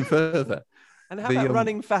jumping further? And how about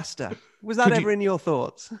running faster? Was that ever in your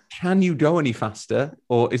thoughts? Can you go any faster,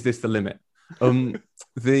 or is this the limit? You're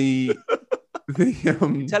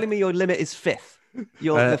telling me your limit is fifth.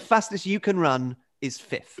 The fastest you can run is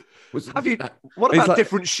fifth. What about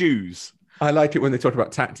different shoes? I like it when they talk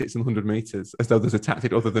about tactics in 100 meters, as though there's a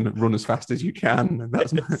tactic other than run as fast as you can. And that's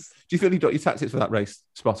do you feel you got your tactics for that race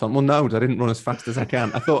spot on? Well, no, I didn't run as fast as I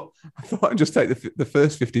can. I thought I'd just take the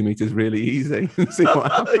first 50 meters really easy and see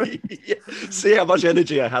what happens. See how much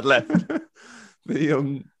energy I had left. But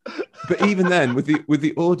even then, with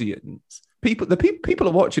the audience, people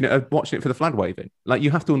are watching it for the flag waving. Like, you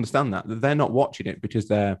have to understand that they're not watching it because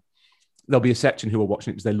there'll be a section who are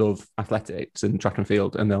watching it because they love athletics and track and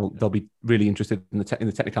field, and they'll be really interested in the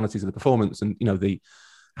technicalities of the performance and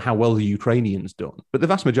how well the Ukrainians done. But the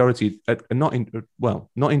vast majority are not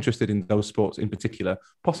interested in those sports in particular,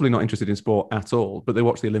 possibly not interested in sport at all. But they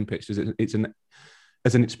watch the Olympics as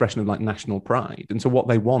as an expression of like national pride, and so what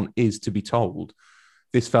they want is to be told,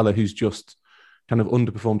 this fella who's just kind of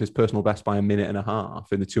underperformed his personal best by a minute and a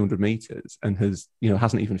half in the 200 meters and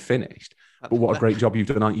hasn't even finished. But what a great job you've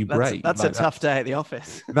done, aren't you? Great. That's a tough day at the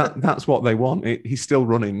office. That's what they want. He's still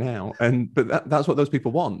running now, but that's what those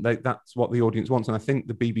people want. That's what the audience wants, and I think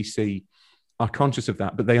the BBC are conscious of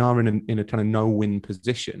that. But they are in a kind of no-win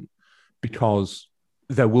position, because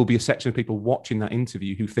there will be a section of people watching that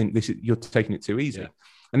interview who think you're taking it too easy. Yeah.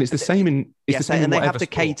 And it's the same in and they have to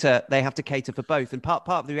cater. They have to cater for both. And part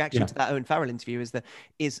of the reaction to that Owen Farrell interview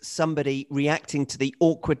is somebody reacting to the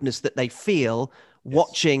awkwardness that they feel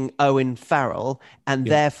watching Owen Farrell, and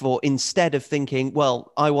therefore, instead of thinking,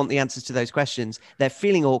 well, I want the answers to those questions, they're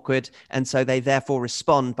feeling awkward, and so they therefore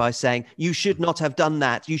respond by saying, you should not have done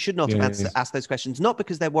that. You should not have asked those questions, not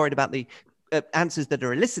because they're worried about the answers that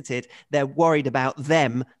are elicited. They're worried about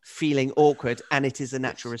them feeling awkward, and it is a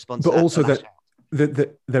natural response. But also that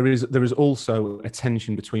there is also a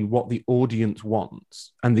tension between what the audience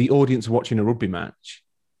wants, and the audience watching a rugby match,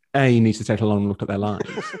 A, needs to take a long look at their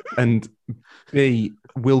lives, and B,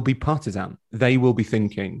 will be partisan. They will be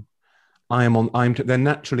thinking, they're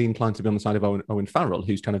naturally inclined to be on the side of Owen Farrell,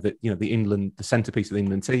 who's kind of the centerpiece of the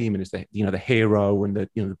England team, and is the hero and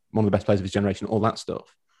one of the best players of his generation, all that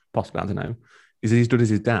stuff. Possibly, I don't know. Is he as good as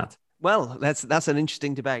his dad? Well, that's an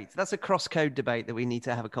interesting debate. That's a cross-code debate that we need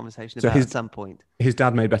to have a conversation about at some point. His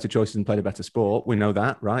dad made better choices and played a better sport. We know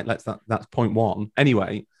that, right? That's point one.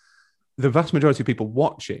 Anyway, the vast majority of people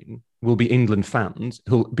watching will be England fans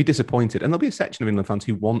who'll be disappointed, and there'll be a section of England fans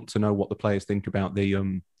who want to know what the players think about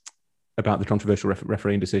the controversial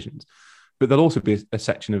refereeing decisions. But there'll also be a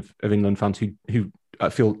section of England fans who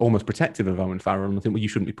feel almost protective of Owen Farrell and think, well, you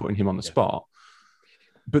shouldn't be putting him on the spot.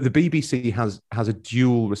 But the BBC has a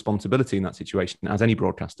dual responsibility in that situation, as any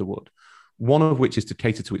broadcaster would. One of which is to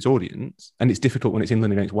cater to its audience, and it's difficult when it's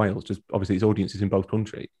England against Wales, just obviously its audience is in both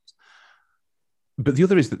countries. But the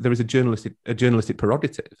other is that there is a journalistic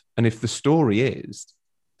prerogative, and if the story is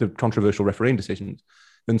the controversial refereeing decisions,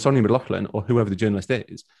 then Sonia McLaughlin, or whoever the journalist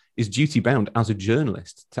is duty bound as a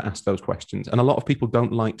journalist to ask those questions. And a lot of people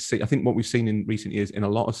don't like to see. I think what we've seen in recent years in a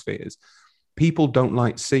lot of spheres, people don't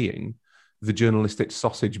like seeing the journalistic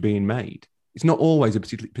sausage being made. It's not always a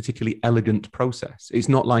particularly elegant process. It's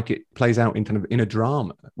not like it plays out in a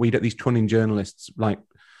drama where you get these cunning journalists like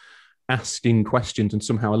asking questions and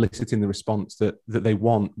somehow eliciting the response that they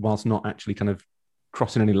want, whilst not actually kind of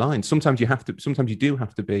crossing any lines. Sometimes you do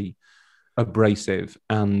have to be abrasive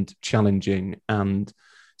and challenging and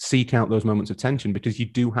seek out those moments of tension, because you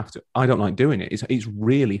do have to. I don't like doing it. It's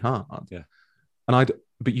really hard. Yeah.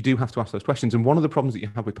 But you do have to ask those questions. And one of the problems that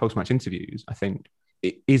you have with post-match interviews, I think,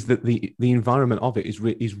 is that the environment of it is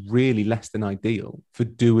really less than ideal for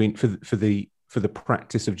the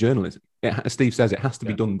practice of journalism. As Steve says, it has to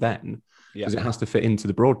be done then, because it has to fit into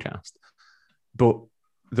the broadcast. But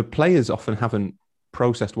the players often haven't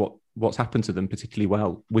processed what's happened to them particularly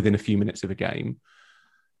well within a few minutes of a game.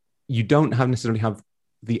 You don't necessarily have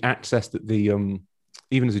the access that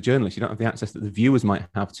even as a journalist, you don't have the access that the viewers might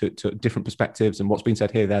have to different perspectives and what's been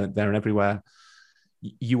said here, there, and everywhere.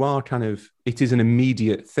 You are it is an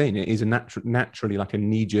immediate thing. It is naturally like a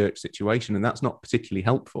knee-jerk situation, and that's not particularly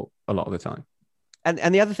helpful a lot of the time.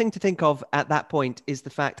 And the other thing to think of at that point is the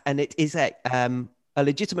fact, and it is a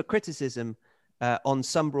legitimate criticism on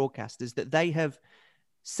some broadcasters, that they have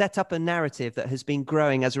set up a narrative that has been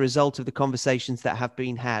growing as a result of the conversations that have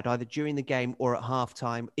been had either during the game or at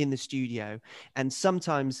halftime in the studio. And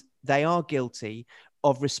sometimes they are guilty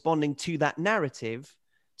of responding to that narrative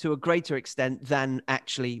to a greater extent than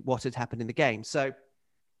actually what had happened in the game. So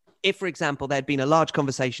if, for example, there'd been a large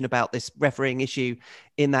conversation about this refereeing issue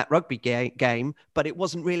in that rugby game, but it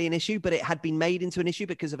wasn't really an issue, but it had been made into an issue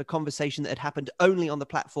because of a conversation that had happened only on the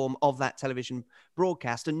platform of that television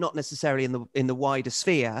broadcast and not necessarily in the wider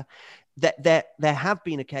sphere, that there have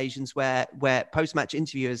been occasions where post-match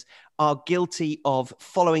interviewers are guilty of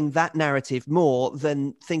following that narrative more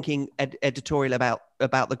than thinking editorial about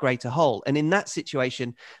the greater whole. And in that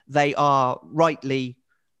situation, they are rightly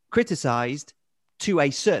criticized to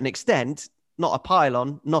a certain extent, not a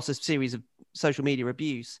pile-on, not a series of social media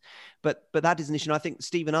abuse, but that is an issue. And I think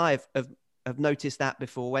Steve and I have noticed that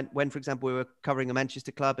before. When, for example, we were covering a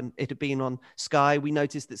Manchester club and it had been on Sky, we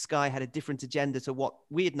noticed that Sky had a different agenda to what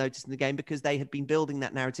we had noticed in the game because they had been building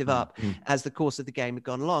that narrative up as the course of the game had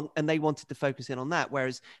gone along, and they wanted to focus in on that.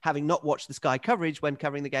 Whereas having not watched the Sky coverage when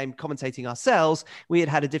covering the game, commentating ourselves, we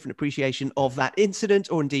had a different appreciation of that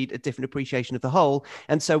incident, or indeed a different appreciation of the whole.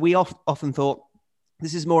 And so we often thought,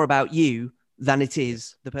 this is more about you than it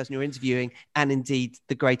is the person you're interviewing, and indeed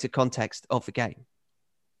the greater context of the game.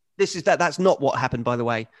 That's not what happened, by the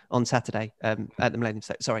way, on Saturday at the Millennium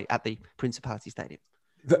at the Principality Stadium.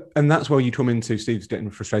 And that's where you come into, Steve's getting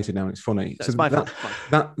frustrated now, and it's funny. So my fault.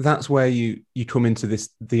 That's where you come into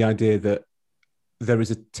the idea that there is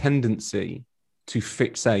a tendency to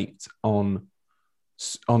fixate on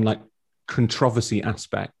like controversy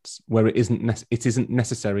aspects where it isn't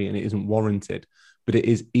necessary and it isn't warranted, but it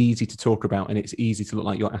is easy to talk about and it's easy to look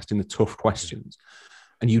like you're asking the tough questions.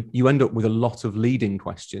 And you end up with a lot of leading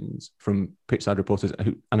questions from pitchside reporters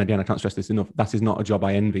who, and again, I can't stress this enough, that is not a job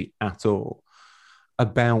I envy at all,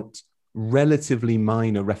 about relatively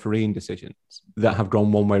minor refereeing decisions that have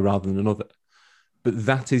gone one way rather than another. But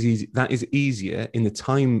that is easy. That is easier in the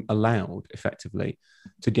time allowed, effectively,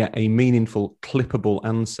 to get a meaningful, clippable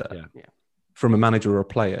answer from a manager or a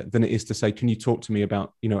player than it is to say, "Can you talk to me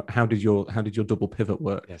about, how did your double pivot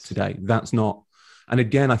work today?" That's not. And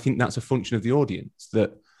again, I think that's a function of the audience,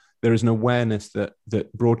 that there is an awareness that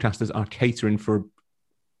broadcasters are catering for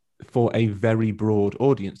a very broad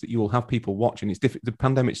audience, that you will have people watching. It's difficult. The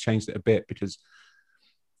pandemic's changed it a bit because,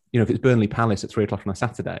 if it's Burnley Palace at 3:00 on a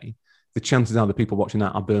Saturday, the chances are the people watching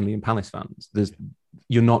that are Burnley and Palace fans.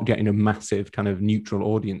 You're not getting a massive kind of neutral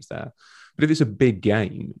audience there. But if it's a big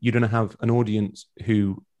game, you're going to have an audience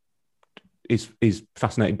who is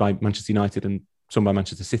fascinated by Manchester United and some by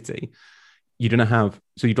Manchester City. You're going to have,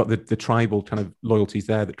 so you've got the tribal kind of loyalties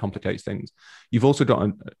there that complicates things. You've also got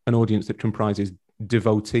an audience that comprises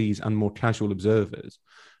devotees and more casual observers.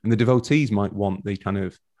 And the devotees might want the kind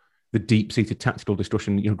of the deep-seated tactical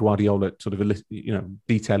discussion, Guardiola sort of,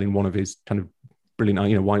 detailing one of his kind of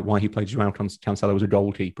brilliant, why he played João Cancelo as a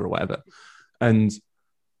goalkeeper or whatever.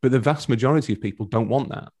 But the vast majority of people don't want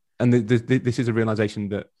that. And this is a realization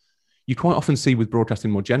that you quite often see with broadcasting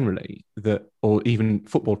more generally, or even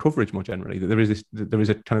football coverage more generally, that there is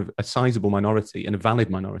a kind of a sizable minority and a valid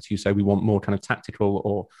minority who say we want more kind of tactical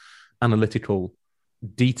or analytical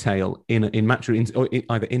detail in match, or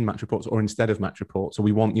either in match reports or instead of match reports. So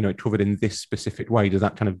we want it covered in this specific way. Does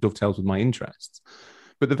that kind of dovetails with my interests?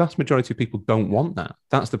 But the vast majority of people don't want that.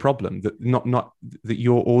 That's the problem. That not that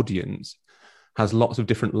your audience has lots of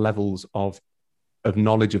different levels of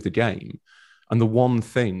knowledge of the game. And the one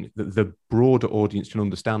thing that the broader audience can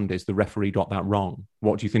understand is the referee got that wrong.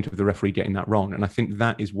 What do you think of the referee getting that wrong? And I think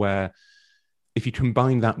that is where, if you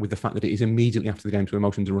combine that with the fact that it is immediately after the game, so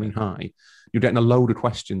emotions are running high, you're getting a load of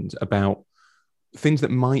questions about things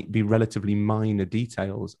that might be relatively minor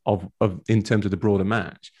details of in terms of the broader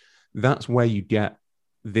match. That's where you get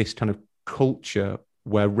this kind of culture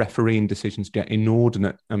where refereeing decisions get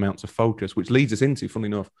inordinate amounts of focus, which leads us into, funnily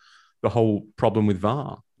enough, the whole problem with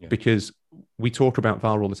VAR, because we talk about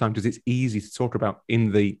VAR all the time because it's easy to talk about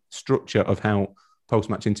in the structure of how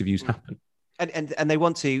post-match interviews happen. And they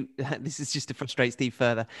want to, this is just to frustrate Steve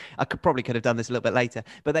further. I probably could have done this a little bit later,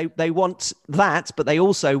 but they want that, but they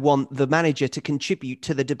also want the manager to contribute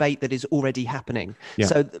to the debate that is already happening.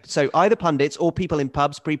 Yeah. So either pundits or people in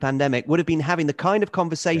pubs pre-pandemic would have been having the kind of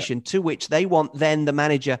conversation to which they want then the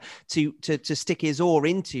manager to stick his oar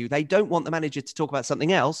into. They don't want the manager to talk about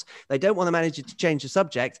something else. They don't want the manager to change the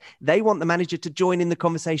subject. They want the manager to join in the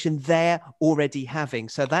conversation they're already having.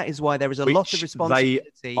 So that is why there is a lot of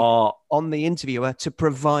responsibility on the interviewer to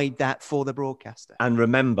provide that for the broadcaster. And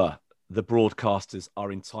remember, the broadcasters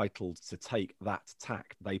are entitled to take that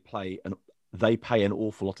tack. They pay an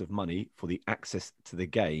awful lot of money for the access to the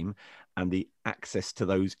game and the access to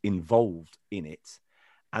those involved in it.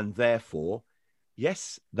 And therefore,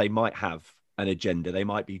 yes, they might have an agenda. They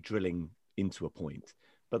might be drilling into a point,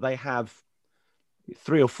 but they have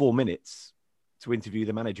 3 or 4 minutes to interview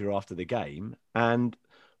the manager after the game. And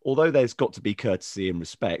although there's got to be courtesy and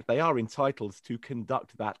respect, they are entitled to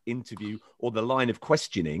conduct that interview or the line of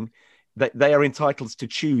questioning. That they are entitled to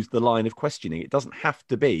choose the line of questioning. It doesn't have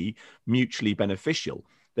to be mutually beneficial.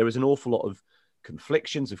 There is an awful lot of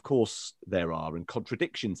conflictions, of course there are, and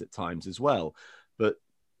contradictions at times as well. But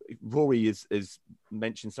Rory has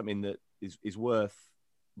mentioned something that is worth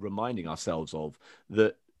reminding ourselves of,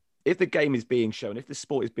 that if the game is being shown, if the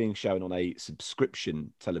sport is being shown on a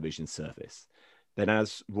subscription television service, then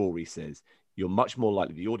as Rory says, you're much more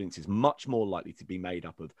likely, the audience is much more likely to be made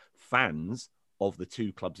up of fans of the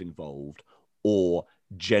two clubs involved or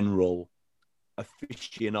general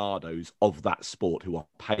aficionados of that sport who are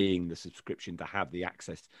paying the subscription to have the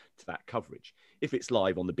access to that coverage. If it's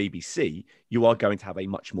live on the BBC, you are going to have a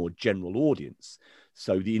much more general audience.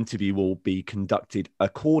 So the interview will be conducted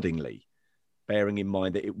accordingly, bearing in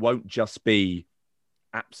mind that it won't just be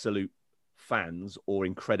absolute fans or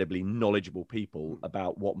incredibly knowledgeable people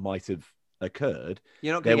about what might have occurred.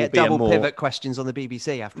 You're not going to get double pivot questions on the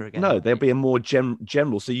BBC after a game. No, there'll be a more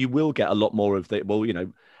general. So you will get a lot more of the, well, you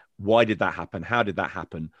know, why did that happen? How did that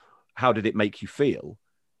happen? How did it make you feel?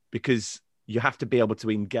 Because you have to be able to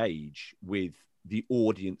engage with the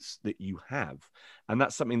audience that you have. And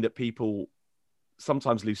that's something that people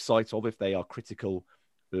sometimes lose sight of if they are critical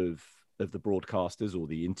of the broadcasters or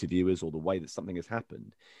the interviewers or the way that something has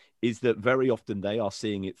happened, is that very often they are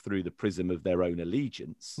seeing it through the prism of their own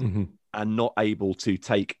allegiance and not able to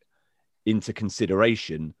take into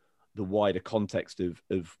consideration the wider context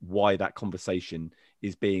of why that conversation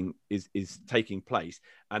is taking place.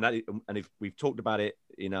 And if we've talked about it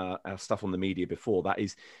in our stuff on the media before, that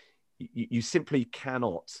is, you simply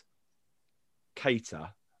cannot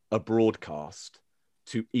cater a broadcast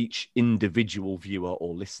to each individual viewer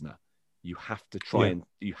or listener. You have to and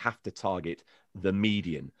you have to target the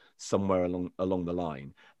median somewhere along the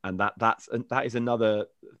line, and that's another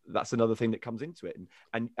thing that comes into it.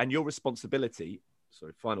 And your responsibility.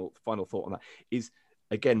 Sorry, final thought on that is,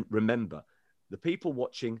 again, remember, the people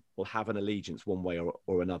watching will have an allegiance one way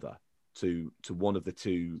or another to one of the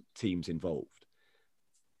two teams involved.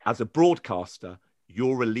 As a broadcaster,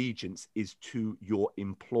 your allegiance is to your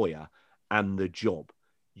employer and the job.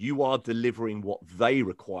 You are delivering what they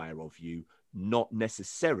require of you, not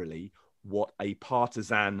necessarily what a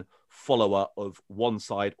partisan follower of one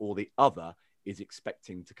side or the other is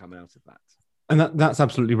expecting to come out of that. And that's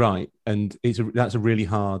absolutely right. And that's a really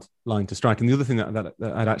hard line to strike. And the other thing that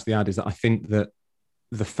I'd actually add is that I think that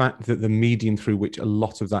the fact that the medium through which a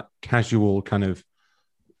lot of that casual kind of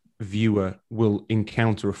viewer will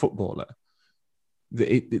encounter a footballer,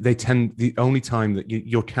 the only time that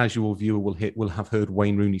your casual viewer will have heard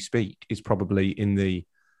Wayne Rooney speak is probably in the,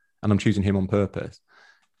 and I'm choosing him on purpose,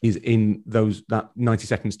 is in that 90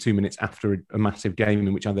 seconds, 2 minutes after a massive game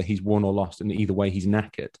in which either he's won or lost, and either way he's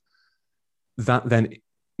knackered. That then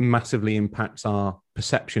massively impacts our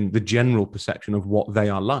perception, the general perception of what they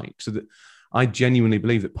are like. So that I genuinely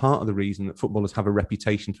believe that part of the reason that footballers have a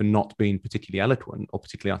reputation for not being particularly eloquent or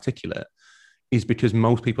particularly articulate is because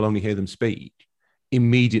most people only hear them speak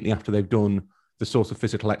immediately after they've done the sort of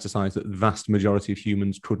physical exercise that the vast majority of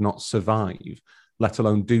humans could not survive, let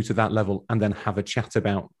alone do to that level, and then have a chat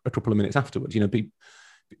about a couple of minutes afterwards. You know,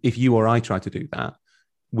 if you or I tried to do that,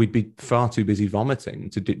 we'd be far too busy vomiting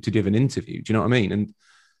to give an interview. Do you know what I mean? And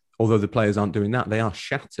although the players aren't doing that, they are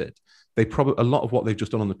shattered. They probably, a lot of what they've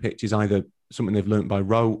just done on the pitch is either something they've learned by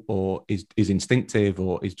rote or is instinctive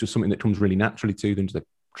or is just something that comes really naturally to them, so they've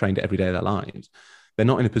trained it every day of their lives. They're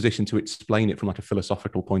not in a position to explain it from like a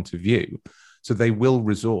philosophical point of view. So they will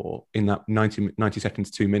resort in that 90 seconds,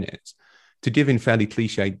 2 minutes to give in fairly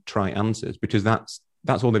cliched try answers, because that's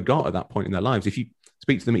all they've got at that point in their lives. If you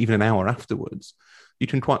speak to them even an hour afterwards, you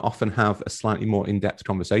can quite often have a slightly more in-depth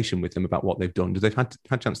conversation with them about what they've done, because they've had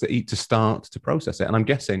a chance to eat, to start to process it. And I'm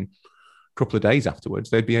guessing a couple of days afterwards,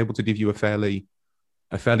 they'd be able to give you a fairly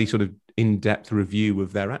sort of in-depth review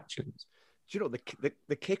of their actions. Do you know,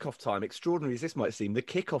 the kickoff time, extraordinary as this might seem, the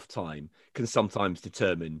kickoff time can sometimes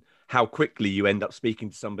determine how quickly you end up speaking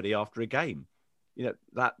to somebody after a game. You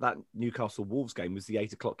know, that Newcastle Wolves game was the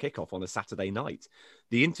 8 o'clock kickoff on a Saturday night.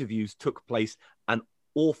 The interviews took place an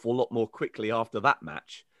awful lot more quickly after that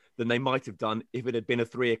match than they might have done if it had been a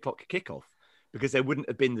 3 o'clock kickoff, because there wouldn't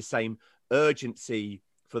have been the same urgency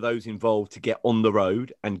for those involved to get on the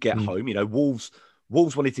road and get home. You know, Wolves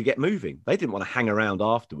wanted to get moving. They didn't want to hang around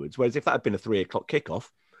afterwards. Whereas if that had been a 3 o'clock kickoff,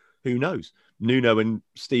 who knows? Nuno and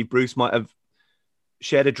Steve Bruce might have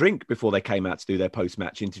shared a drink before they came out to do their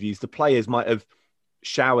post-match interviews. The players might have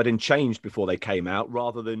showered and changed before they came out,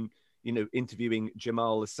 rather than, you know, interviewing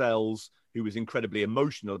Jamal Lascelles, who was incredibly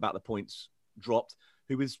emotional about the points dropped,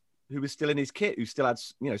 who who was still in his kit, who still had,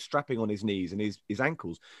 strapping on his knees and his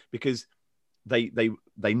ankles, because they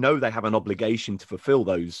know they have an obligation to fulfill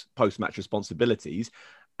those post-match responsibilities.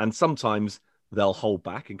 And sometimes they'll hold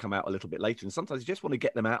back and come out a little bit later. And sometimes you just want to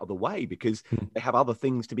get them out of the way because they have other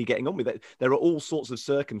things to be getting on with. There are all sorts of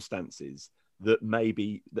circumstances that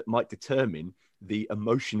might determine the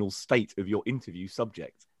emotional state of your interview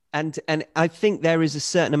subject. And I think there is a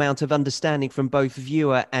certain amount of understanding from both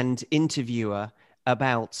viewer and interviewer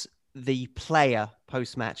about the player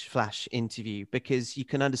post-match flash interview, because you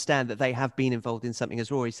can understand that they have been involved in something.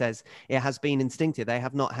 As Rory says, it has been instinctive. They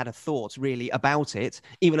have not had a thought really about it.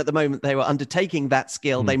 Even at the moment they were undertaking that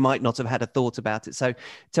skill, they might not have had a thought about it. So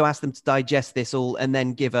to ask them to digest this all and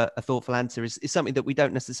then give a thoughtful answer is something that we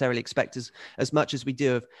don't necessarily expect as much as we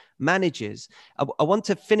do of managers. I want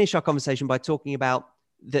to finish our conversation by talking about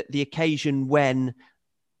the occasion when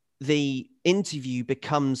the interview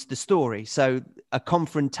becomes the story. So a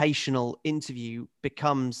confrontational interview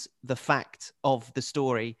becomes the fact of the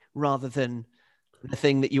story rather than the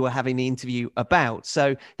thing that you were having the interview about.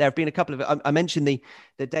 So there have been a couple of, I mentioned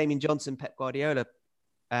the Damian Johnson, Pep Guardiola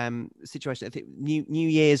situation. I think New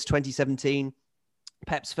Year's 2017,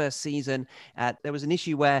 Pep's first season, there was an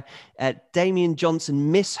issue where Damian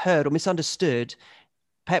Johnson misheard or misunderstood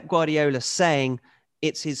Pep Guardiola saying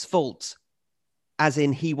it's his fault, as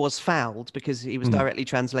in he was fouled, because he was directly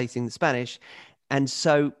translating the Spanish. And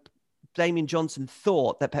so Damian Johnson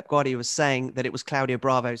thought that Pep Guardiola was saying that it was Claudio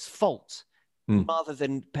Bravo's fault, rather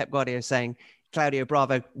than Pep Guardiola saying Claudio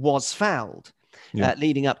Bravo was fouled,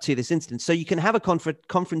 leading up to this incident. So you can have a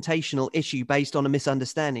confrontational issue based on a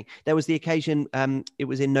misunderstanding. There was the occasion, it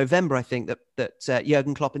was in November, I think, that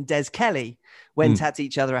Jurgen Klopp and Des Kelly went at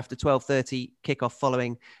each other after 12:30 kickoff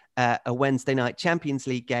following a Wednesday night Champions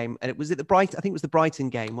League game. And it was at the Brighton, I think it was the Brighton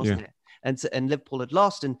game, wasn't it? And Liverpool had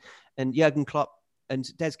lost, and Jurgen Klopp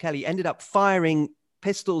and Des Kelly ended up firing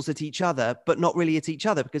pistols at each other, but not really at each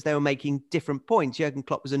other, because they were making different points. Jurgen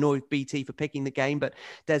Klopp was annoyed with BT for picking the game, but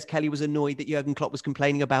Des Kelly was annoyed that Jurgen Klopp was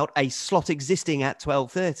complaining about a slot existing at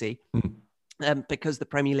 12:30. Because the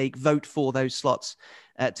Premier League vote for those slots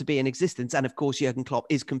to be in existence. And of course, Jurgen Klopp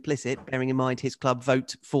is complicit, bearing in mind his club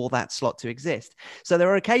vote for that slot to exist. So there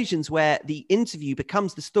are occasions where the interview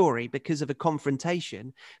becomes the story because of a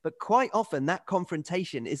confrontation, but quite often that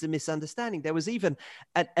confrontation is a misunderstanding. There was even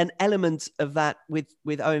an element of that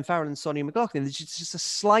with Owen Farrell and Sonia McLaughlin. There's just a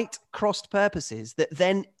slight crossed purposes that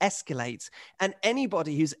then escalates. And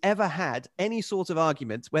anybody who's ever had any sort of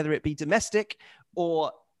argument, whether it be domestic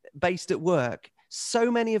or based at work,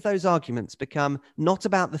 so many of those arguments become not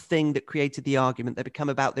about the thing that created the argument. They become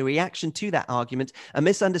about the reaction to that argument, a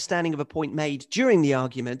misunderstanding of a point made during the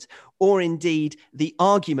argument, or indeed the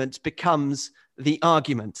argument becomes the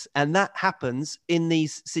argument. And that happens in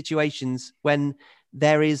these situations when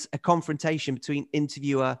there is a confrontation between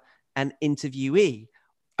interviewer and interviewee.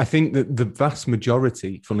 I think that the vast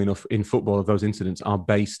majority, funnily enough, in football of those incidents are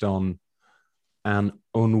based on an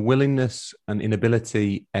unwillingness and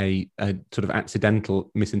inability, a sort of accidental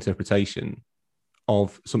misinterpretation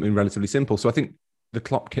of something relatively simple. So I think the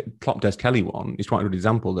Klopp Des Kelly one is quite a good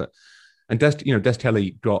example that, and Des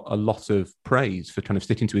Kelly got a lot of praise for kind of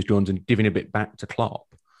sticking to his guns and giving a bit back to Klopp,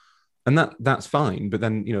 and that's fine. But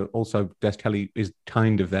then also Des Kelly is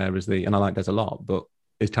kind of there as and I like Des a lot, but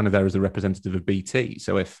is kind of there as the representative of BT.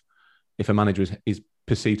 So if a manager is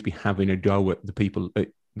perceived to be having a go at the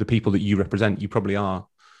people that you represent, you probably are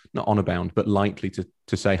not honor bound, but likely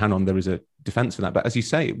to say, hang on, there is a defense for that. But as you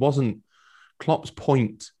say, it wasn't, Klopp's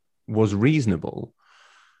point was reasonable.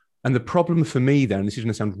 And the problem for me there, and this is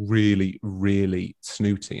going to sound really, really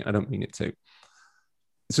snooty, and I don't mean it to.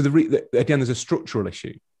 So again, there's a structural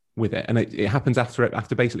issue with it. And it happens after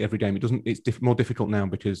basically every game. It's more difficult now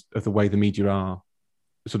because of the way the media are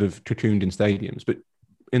sort of cocooned in stadiums. But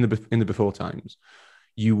in the before times,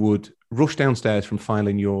 you would rush downstairs from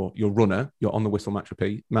filing your runner, your on the whistle match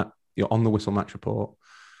report,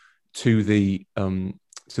 to the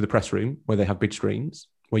press room where they have big screens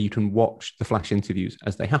where you can watch the flash interviews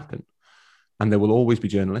as they happen. And there will always be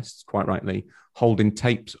journalists, quite rightly, holding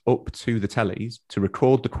tapes up to the tellies to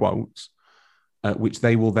record the quotes, which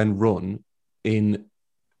they will then run in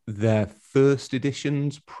their first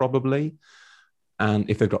editions, probably. And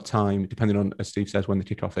if they've got time, depending on, as Steve says, when the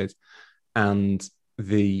kickoff is, and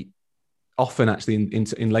often actually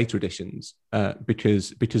in later editions,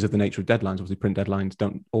 because of the nature of deadlines. Obviously, print deadlines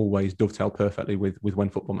don't always dovetail perfectly with when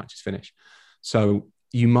football matches finish. So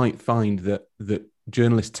you might find that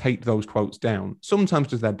journalists take those quotes down, sometimes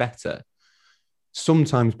because they're better,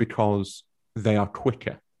 sometimes because they are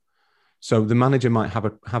quicker. So the manager might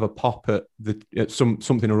have a pop at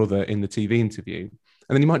something or other in the TV interview,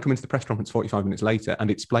 And then you might come into the press conference 45 minutes later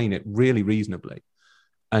and explain it really reasonably.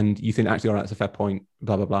 And you think, actually, all right, that's a fair point,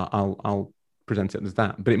 blah, blah, blah. I'll present it as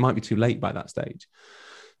that. But it might be too late by that stage.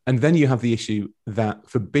 And then you have the issue that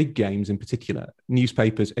for big games in particular,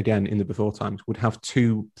 newspapers, again, in the before times, would have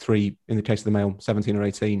 2, 3, in the case of the Mail, 17 or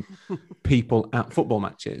 18 people at football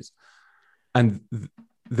matches. And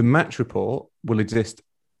the match report will exist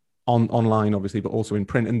online, obviously, but also in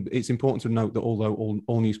print. And it's important to note that although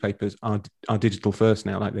all newspapers are digital first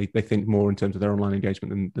now, like they think more in terms of their online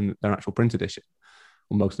engagement than their actual print edition,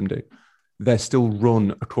 or most of them do, they're still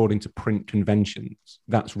run according to print conventions.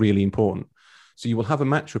 That's really important. So you will have a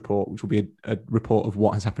match report, which will be a report of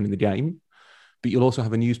what has happened in the game, but you'll also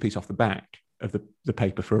have a news piece off the back of the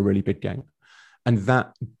paper for a really big game. And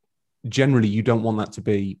that, generally, you don't want that to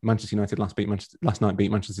be Manchester United last night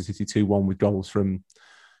beat Manchester City 2-1 with goals from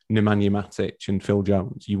Nemanja Matic and Phil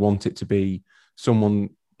Jones. You want it to be someone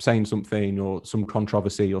saying something or some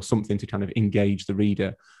controversy or something to kind of engage the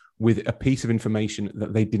reader with a piece of information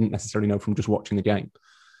that they didn't necessarily know from just watching the game.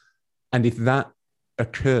 And if that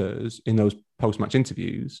occurs in those post-match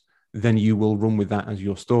interviews, then you will run with that as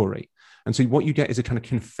your story. And so what you get is a kind of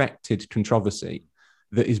confected controversy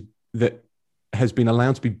that has been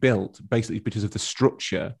allowed to be built basically because of the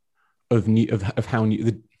structure of how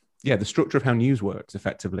the structure of how news works.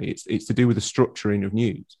 Effectively, it's to do with the structuring of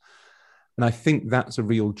news, and I think that's a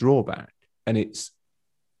real drawback. And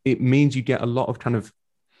it means you get a lot of kind of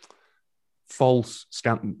false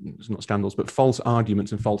not scandals, but false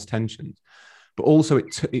arguments and false tensions. But also,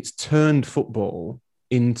 it's turned football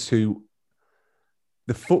into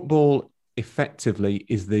the football. Effectively,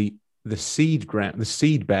 is the seed ground, the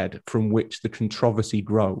seed bed from which the controversy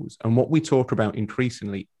grows. And what we talk about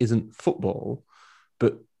increasingly isn't football,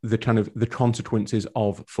 but the kind of the consequences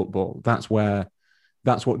of football. That's what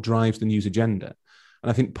drives the news agenda. And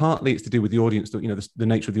I think partly it's to do with the audience that, the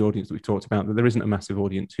nature of the audience that we've talked about, that there isn't a massive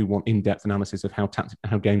audience who want in-depth analysis of how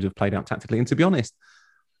games have played out tactically. And to be honest,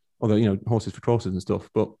 although, horses for courses and stuff,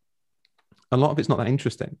 but a lot of it's not that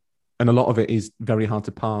interesting. And a lot of it is very hard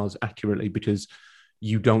to parse accurately because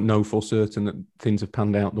you don't know for certain that things have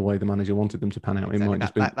panned out the way the manager wanted them to pan out. Exactly. It might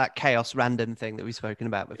just be that chaos random thing that we've spoken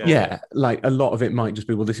about before. Yeah, like a lot of it might just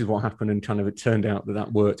be, well, this is what happened, and kind of it turned out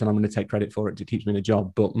that worked, and I'm going to take credit for it. It keeps me in a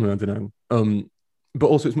job, but I don't know. But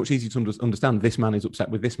also, it's much easier to understand. This man is upset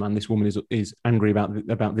with this man. This woman is angry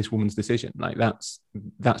about this woman's decision. Like that's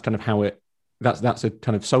kind of how it. That's a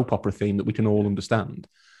kind of soap opera theme that we can all understand.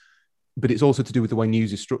 But it's also to do with the way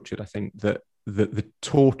news is structured. I think that the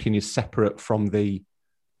talking is separate from the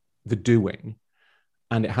doing,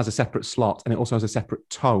 and it has a separate slot, and it also has a separate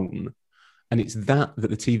tone, and it's that the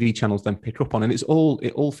TV channels then pick up on, and it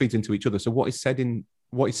all feeds into each other. So what is said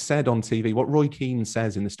on TV, what Roy Keane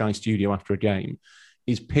says in the Sky studio after a game,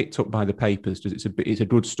 is picked up by the papers because it's a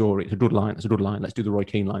good story, it's a good line, Let's do the Roy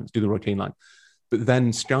Keane line. But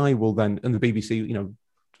then Sky will then, and the BBC,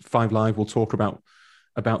 5 Live will talk about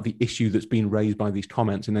the issue that's been raised by these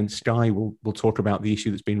comments, and then Sky will talk about the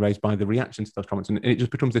issue that's been raised by the reaction to those comments, and it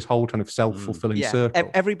just becomes this whole kind of self-fulfilling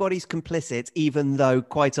circle. Everybody's complicit, even though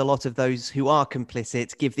quite a lot of those who are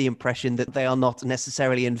complicit give the impression that they are not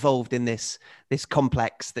necessarily involved in this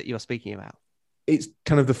complex that you're speaking about. It's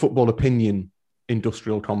kind of the football opinion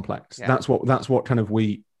industrial complex. Yeah. That's what kind of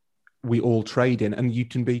we all trade in, and you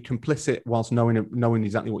can be complicit whilst knowing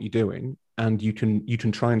exactly what you're doing. And you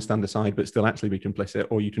can try and stand aside, but still actually be complicit,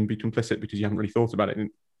 or you can be complicit because you haven't really thought about it. And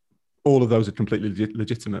all of those are completely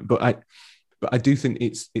legitimate. But I do think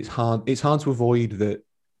it's hard to avoid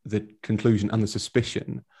the conclusion and the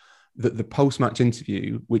suspicion that the post-match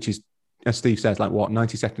interview, which is, as Steve says,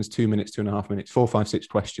 90 seconds, 2 minutes, 2.5 minutes, 4, 5, 6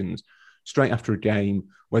 questions straight after a game,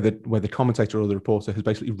 where the commentator or the reporter has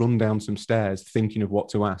basically run down some stairs thinking of what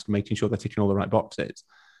to ask, making sure they're ticking all the right boxes,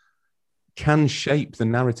 can shape the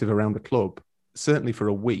narrative around the club, certainly for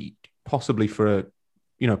a week, possibly for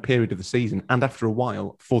a period of the season, and after a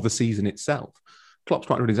while for the season itself. Klopp's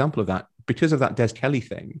quite a good example of that. Because of that Des Kelly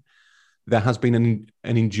thing, there has been an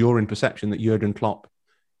enduring perception that Jurgen Klopp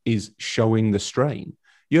is showing the strain.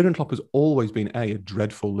 Jurgen Klopp has always been a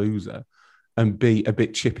dreadful loser, and B, a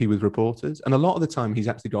bit chippy with reporters. And a lot of the time he's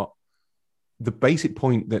actually got the basic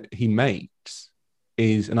point that he makes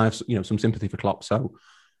is, and I have some sympathy for Klopp, so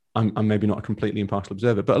I'm maybe not a completely impartial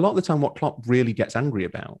observer, but a lot of the time what Klopp really gets angry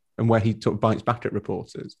about, and where he bites back at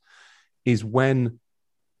reporters, is when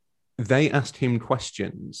they ask him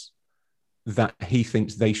questions that he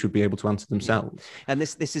thinks they should be able to answer themselves. And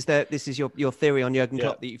this is your theory on Jurgen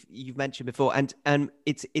Klopp that you've mentioned before, and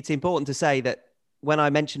it's important to say that when I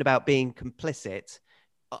mentioned about being complicit,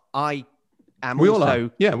 I am We all also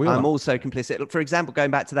are. Yeah, we all I'm are. also complicit. Look, for example,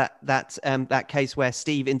 going back to that case where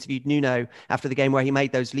Steve interviewed Nuno after the game where he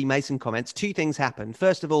made those Lee Mason comments, two things happened.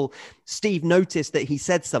 First of all, Steve noticed that he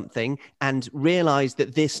said something and realized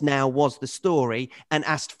that this now was the story and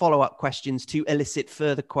asked follow-up questions to elicit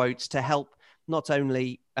further quotes to help not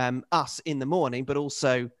only us in the morning, but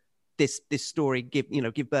also this story give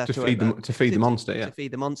birth To feed the monster. Yeah. To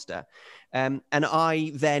feed the monster. And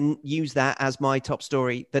I then use that as my top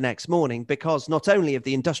story the next morning, because not only of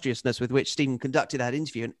the industriousness with which Stephen conducted that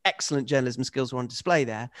interview and excellent journalism skills were on display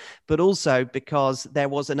there, but also because there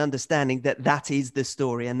was an understanding that that is the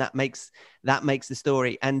story, and that makes the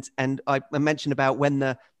story. And I mentioned about when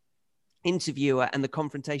the interviewer and the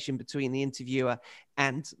confrontation between the interviewer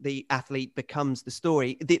and the athlete becomes the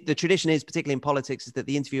story. The tradition is, particularly in politics, is that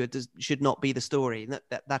the interviewer should not be the story.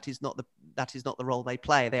 That is not the role they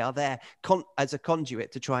play. They are there as a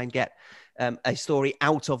conduit to try and get a story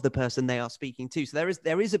out of the person they are speaking to. So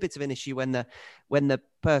there is a bit of an issue when the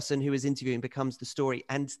person who is interviewing becomes the story,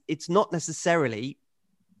 and it's not necessarily,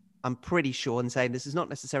 I'm pretty sure, and saying this is not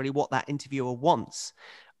necessarily what that interviewer wants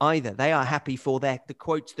either. They are happy for the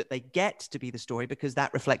quotes that they get to be the story, because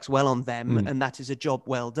that reflects well on them and that is a job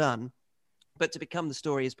well done. But to become the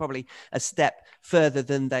story is probably a step further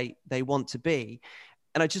than they want to be.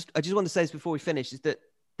 And I just want to say this before we finish, is that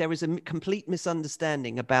there is a complete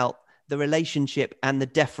misunderstanding about the relationship and the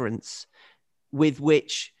deference with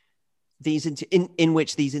which in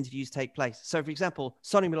which these interviews take place. So, for example,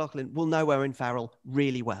 Sonia McLaughlin will know Owen Farrell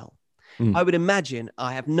really well. I would imagine,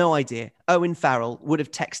 I have no idea, Owen Farrell would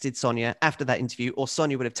have texted Sonia after that interview, or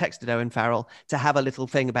Sonia would have texted Owen Farrell to have a little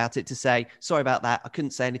thing about it, to say, sorry about that, I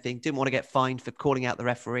couldn't say anything, didn't want to get fined for calling out the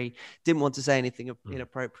referee, didn't want to say anything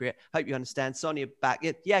inappropriate. Hope you understand. Sonia back,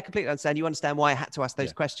 yeah, completely understand. You understand why I had to ask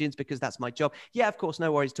those questions, because that's my job. Yeah, of course,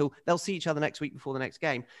 no worries at all. They'll see each other next week before the next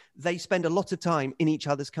game. They spend a lot of time in each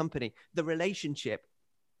other's company. The relationship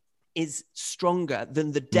is stronger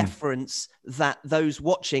than the deference that those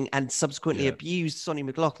watching and subsequently abused Sonia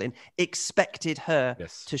McLaughlin expected her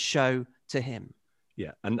to show to him.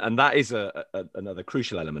 Yeah, and that is another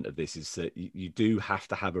crucial element of this, is that you do have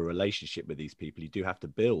to have a relationship with these people. You do have to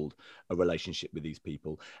build a relationship with these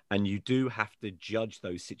people, and you do have to judge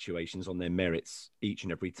those situations on their merits each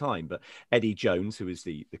and every time. But Eddie Jones, who is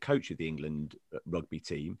the coach of the England rugby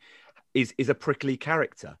team, is a prickly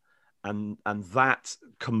character. And that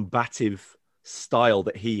combative style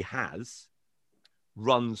that he has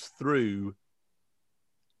runs through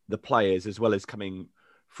the players as well as coming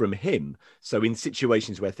from him. So in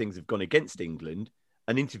situations where things have gone against England,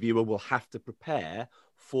 an interviewer will have to prepare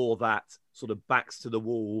for that sort of backs to the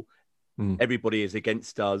wall. Everybody is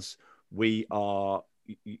against us. We are,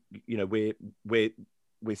 we're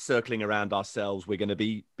circling around ourselves. We're going to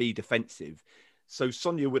be defensive. So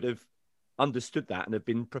Sonia would have understood that and have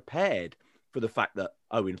been prepared for the fact that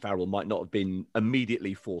Owen Farrell might not have been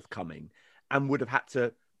immediately forthcoming, and would have had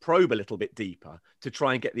to probe a little bit deeper to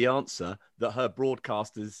try and get the answer that her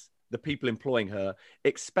broadcasters, the people employing her,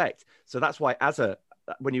 expect. So that's why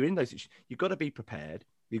when you're in those situations, you've got to be prepared.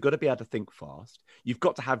 You've got to be able to think fast. You've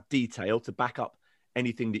got to have detail to back up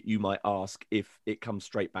anything that you might ask if it comes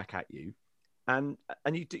straight back at you. And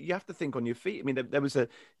you have to think on your feet. I mean, there was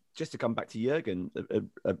just to come back to Jurgen,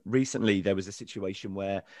 recently there was a situation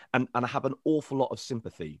where, and I have an awful lot of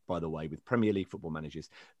sympathy, by the way, with Premier League football managers.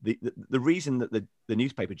 The reason that the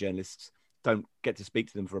newspaper journalists don't get to speak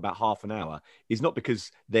to them for about half an hour is not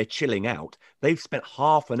because they're chilling out. They've spent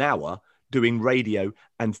half an hour doing radio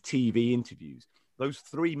and TV interviews. Those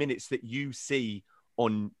 3 minutes that you see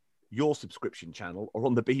on your subscription channel or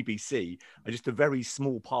on the BBC are just a very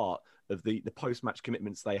small part of the post-match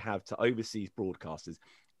commitments they have to overseas broadcasters.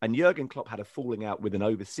 And Jurgen Klopp had a falling out with an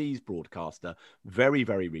overseas broadcaster very,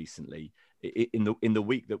 very recently, in the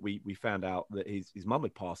week that we found out that his mum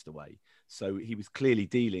had passed away. So he was clearly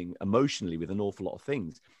dealing emotionally with an awful lot of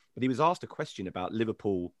things. But he was asked a question about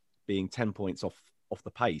Liverpool being 10 points off the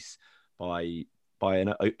pace by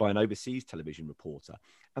an overseas television reporter.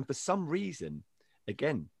 And for some reason,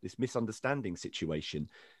 again, this misunderstanding situation,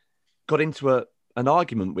 got into an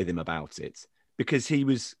argument with him about it, because he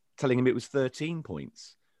was telling him it was 13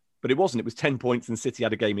 points. But it wasn't. It was 10 points and City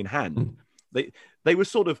had a game in hand. They were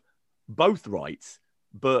sort of both right,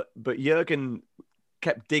 but Jurgen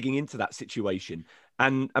kept digging into that situation.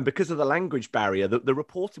 And because of the language barrier, the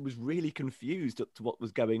reporter was really confused as to what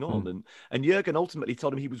was going on. And Jurgen ultimately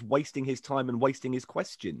told him he was wasting his time and wasting his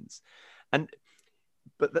questions.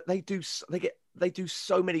 But they do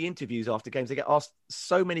so many interviews after games. They get asked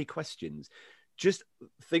so many questions. Just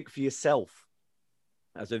think for yourself,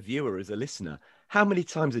 as a viewer, as a listener, How many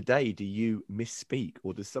times a day do you misspeak,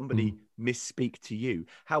 or does somebody misspeak to you?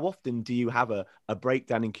 How often do you have a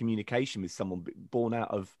breakdown in communication with someone born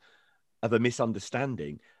out of a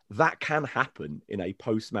misunderstanding? That can happen in a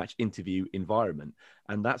post-match interview environment.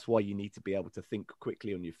 And that's why you need to be able to think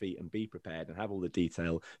quickly on your feet and be prepared and have all the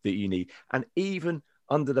detail that you need. And even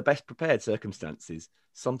under the best prepared circumstances,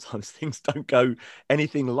 sometimes things don't go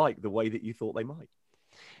anything like the way that you thought they might.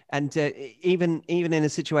 And even in a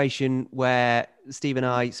situation where Steve and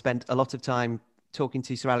I spent a lot of time talking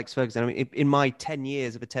to Sir Alex Ferguson, I mean, in my 10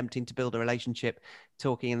 years of attempting to build a relationship,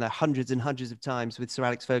 talking in the hundreds and hundreds of times with Sir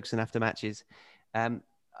Alex Ferguson after matches,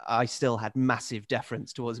 I still had massive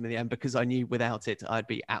deference towards him in the end, because I knew without it, I'd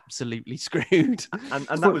be absolutely screwed. And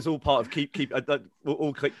that was all part of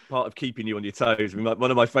part of keeping you on your toes. I mean,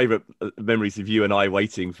 one of my favourite memories of you and I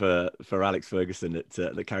waiting for Alex Ferguson at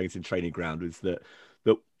the Carrington training ground was that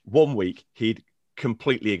one week he'd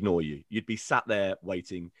completely ignore you. You'd be sat there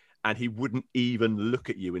waiting, and he wouldn't even look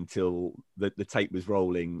at you until the tape was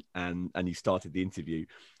rolling and you started the interview.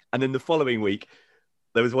 And then the following week,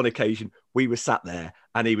 there was one occasion we were sat there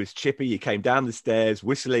and he was chippy. He came down the stairs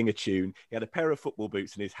whistling a tune. He had a pair of football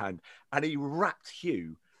boots in his hand, and he wrapped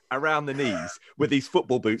Hugh around the knees with these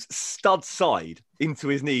football boots stud side into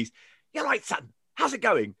his knees. "You're right, son. How's it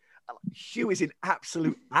going?" Hugh is in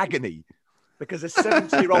absolute agony because a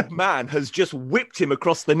 70-year-old man has just whipped him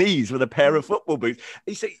across the knees with a pair of football boots.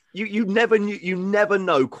 You see, you never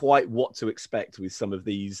know quite what to expect with some of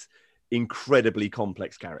these incredibly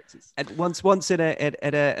complex characters. And once at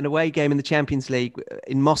an away game in the Champions League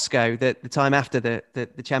in Moscow, the time after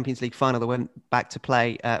the Champions League final, that went back to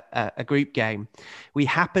play a group game, we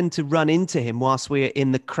happened to run into him whilst we were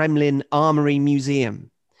in the Kremlin Armory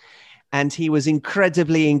Museum. And he was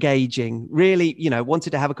incredibly engaging, really, wanted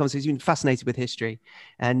to have a conversation, fascinated with history.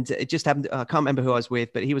 And it just happened, I can't remember who I was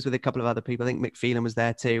with, but he was with a couple of other people. I think Mick Phelan was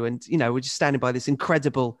there too. And, we're just standing by this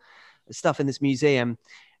incredible stuff in this museum.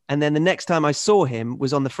 And then the next time I saw him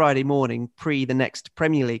was on the Friday morning, pre the next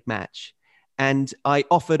Premier League match. And I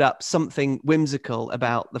offered up something whimsical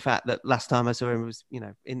about the fact that last time I saw him was,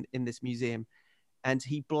 in this museum. And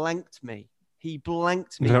he blanked me. He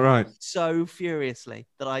blanked me. Is that right? So furiously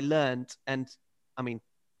that I learned, and I mean,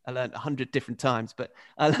 I learned 100 different times, but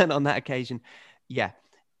I learned on that occasion,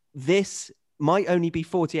 this might only be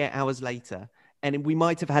 48 hours later, and we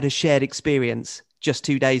might have had a shared experience just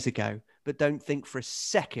 2 days ago, but don't think for a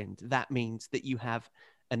second that means that you have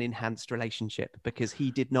an enhanced relationship, because he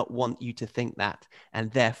did not want you to think that. And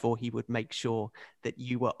therefore he would make sure that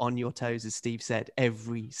you were on your toes, as Steve said,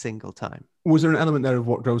 every single time. Was there an element there of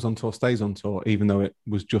what goes on tour stays on tour, even though it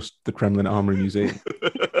was just the Kremlin Armory Museum?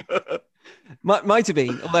 Might have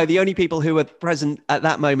been, although the only people who were present at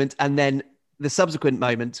that moment and then the subsequent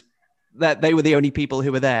moment, that they were the only people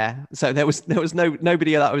who were there. So there was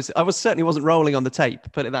nobody that I certainly wasn't rolling on the tape,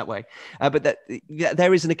 put it that way. But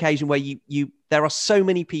there is an occasion where there are so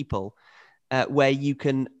many people where you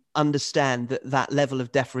can understand that level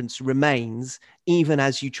of deference remains even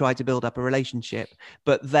as you try to build up a relationship,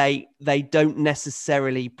 but they don't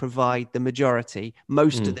necessarily provide the majority.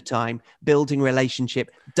 Most of the time, building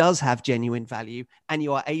relationship does have genuine value, and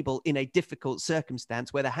you are able, in a difficult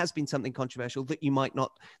circumstance where there has been something controversial that you might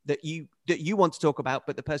not, that you want to talk about,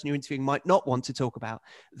 but the person you're interviewing might not want to talk about,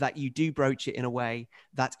 that you do broach it in a way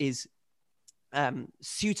that is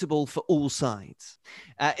suitable for all sides.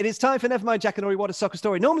 It is time for Nevermind Jackanory, What a Soccer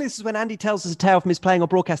Story. Normally this is when Andy tells us a tale from his playing or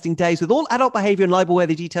broadcasting days with all adult behaviour and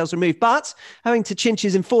libel-worthy details removed, but owing to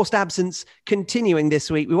Chinch's enforced absence continuing this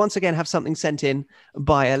week, we once again have something sent in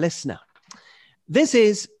by a listener. This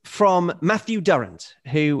is from Matthew Durrant,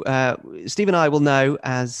 who Steve and I will know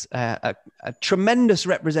as a tremendous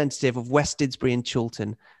representative of West Didsbury and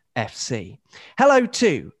Chiltern FC. Hello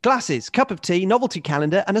to glasses, cup of tea, novelty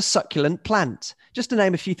calendar, and a succulent plant. Just to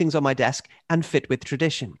name a few things on my desk and fit with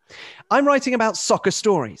tradition. I'm writing about soccer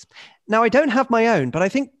stories. Now, I don't have my own, but I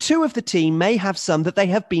think two of the team may have some that they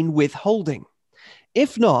have been withholding.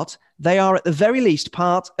 If not, they are at the very least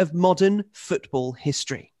part of modern football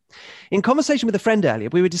history. In conversation with a friend earlier,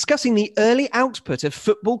 we were discussing the early output of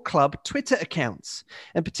football club Twitter accounts,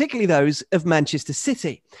 and particularly those of Manchester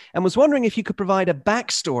City, and was wondering if you could provide a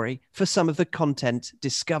backstory for some of the content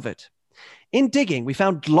discovered. In digging, we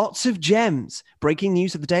found lots of gems. Breaking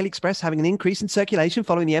news of the Daily Express having an increase in circulation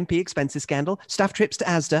following the MP expenses scandal, staff trips to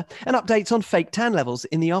Asda, and updates on fake tan levels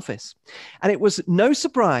in the office. And it was no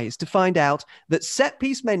surprise to find out that Set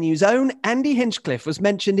Piece Menu's own Andy Hinchcliffe was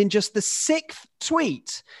mentioned in just the 6th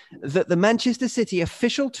tweet that the Manchester City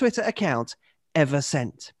official Twitter account ever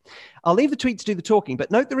sent. I'll leave the tweet to do the talking,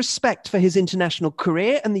 but note the respect for his international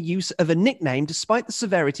career and the use of a nickname despite the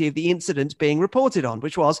severity of the incident being reported on,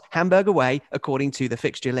 which was Hamburg away, according to the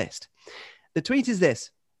fixture list. The tweet is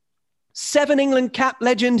this: 7 England cap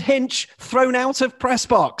legend Hinch thrown out of press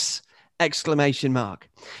box! Exclamation mark.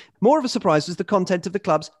 More of a surprise was the content of the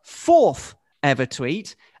club's 4th ever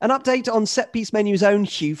tweet, an update on set-piece menu's own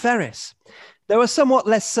Hugh Ferris. Though a somewhat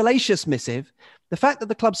less salacious missive, the fact that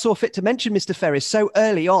the club saw fit to mention Mr. Ferris so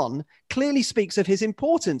early on clearly speaks of his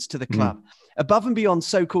importance to the club, above and beyond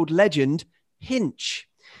so-called legend Hinch.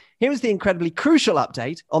 Here is the incredibly crucial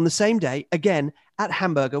update on the same day, again at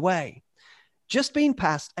Hamburg away. Just been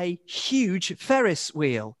past a huge Ferris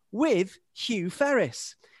wheel with Hugh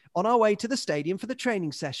Ferris on our way to the stadium for the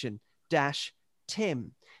training session,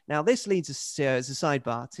 Tim. Now, this leads us as a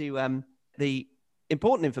sidebar to the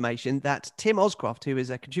important information that Tim Oscroft, who is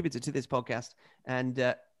a contributor to this podcast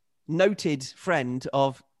and noted friend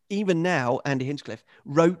of even now Andy Hinchcliffe,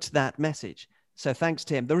 wrote that message. So thanks,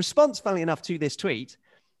 Tim. The response, funnily enough, to this tweet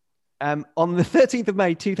on the 13th of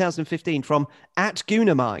May, 2015 from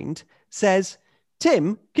 @Goonermind says,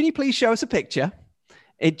 Tim, can you please show us a picture?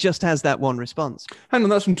 It just has that one response. Hang on,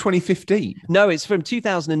 that's from 2015. No, it's from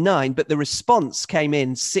 2009, but the response came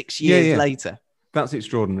in 6 years later. That's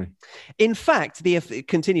extraordinary. In fact,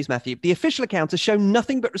 continues Matthew, the official account has shown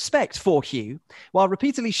nothing but respect for Hugh, while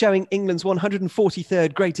repeatedly showing England's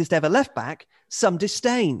 143rd greatest ever left back some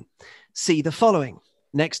disdain. See the following.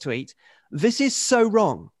 Next tweet. This is so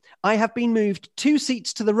wrong. I have been moved 2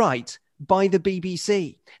 seats to the right by the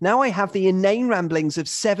BBC. Now I have the inane ramblings of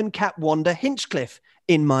 7-cap wonder Hinchcliffe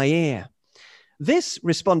in my ear. This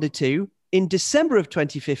responded to in December of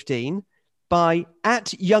 2015 by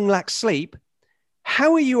 @YoungLackSleep.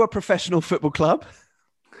 How are you a professional football club?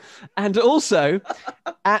 And also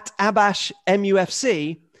 @Abash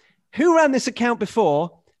MUFC. Who ran this account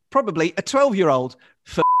before? Probably a 12-year-old,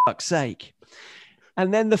 for fuck's sake.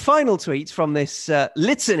 And then the final tweet from this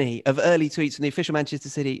litany of early tweets from the official Manchester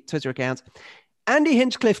City Twitter account. Andy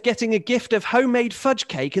Hinchcliffe getting a gift of homemade fudge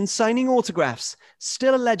cake and signing autographs.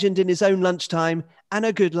 Still a legend in his own lunchtime and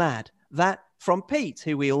a good lad. That from Pete,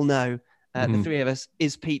 who we all know, the three of us,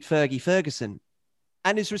 is Pete Fergie Ferguson.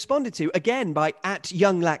 And is responded to again by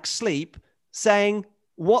 @YoungLackSleep saying,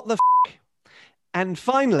 what the f***? And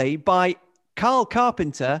finally by Carl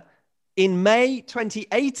Carpenter in May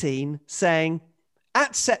 2018 saying,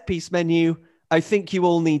 @SetPieceMenu, I think you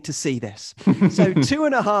all need to see this. So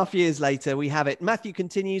 2.5 years later, we have it. Matthew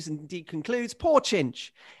continues and indeed concludes, poor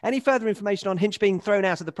Chinch. Any further information on Hinch being thrown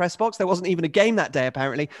out of the press box, there wasn't even a game that day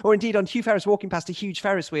apparently, or indeed on Hugh Ferris walking past a huge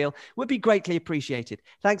Ferris wheel, would be greatly appreciated.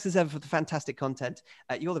 Thanks as ever for the fantastic content.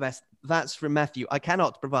 You're the best. That's from Matthew. I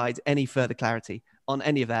cannot provide any further clarity on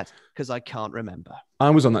any of that because I can't remember. I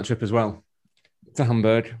was on that trip as well to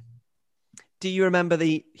Hamburg. Do you remember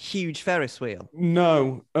the huge Ferris wheel?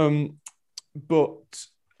 No, but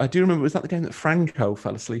I do remember, was that the game that Franco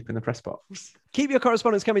fell asleep in the press box? Keep your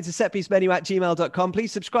correspondence coming to setpiecemenu@gmail.com.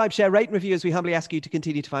 Please subscribe, share, rate and review as we humbly ask you to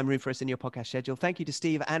continue to find room for us in your podcast schedule. Thank you to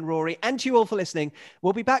Steve and Rory and to you all for listening.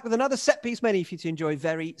 We'll be back with another Set Piece Menu for you to enjoy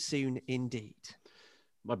very soon indeed.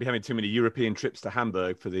 Might be having too many European trips to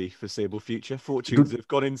Hamburg for the foreseeable future. Fortunes have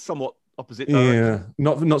gone in somewhat opposite direction. Yeah,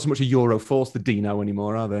 not so much a Euro force, the Dino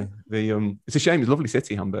anymore, are they? It's a shame. It's a lovely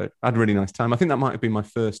city, Hamburg. I had a really nice time. I think that might have been my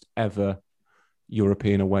first ever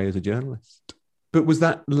European away as a journalist. But was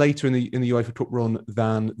that later in the UEFA Cup run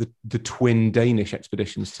than the twin Danish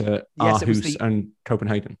expeditions to Aarhus and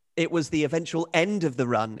Copenhagen? It was the eventual end of the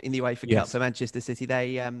run in the UEFA Cup for Manchester City.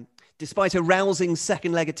 They, despite a rousing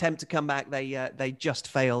second leg attempt to come back, they just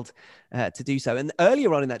failed to do so. And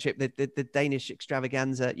earlier on in that trip, the Danish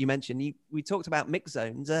extravaganza you mentioned, we talked about mix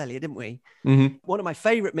zones earlier, didn't we? Mm-hmm. One of my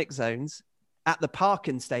favourite mix zones at the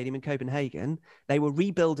Parken Stadium in Copenhagen, they were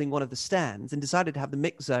rebuilding one of the stands and decided to have the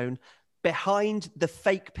mix zone behind the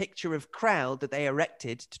fake picture of crowd that they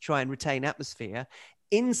erected to try and retain atmosphere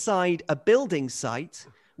inside a building site,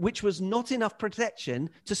 which was not enough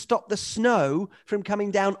protection to stop the snow from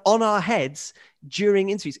coming down on our heads during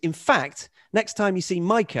interviews. In fact, next time you see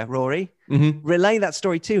Micah, Rory, relay that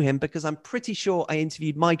story to him, because I'm pretty sure I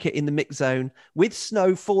interviewed Micah in the mix zone with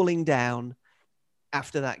snow falling down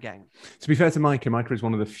after that game. To be fair to Micah is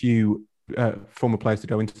one of the few former players to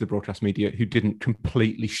go into the broadcast media who didn't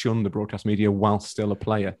completely shun the broadcast media while still a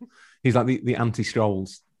player. He's like the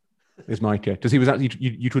anti-Scholes, is Micah. Because he was actually,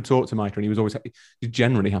 you could talk to Micah and he was always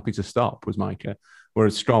generally happy to stop, was Micah.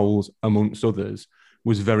 Whereas Scholes, amongst others,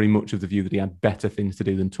 was very much of the view that he had better things to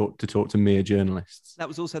do than talk to mere journalists. That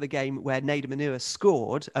was also the game where Nader Manua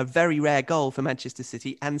scored a very rare goal for Manchester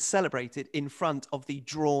City and celebrated in front of the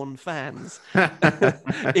drawn fans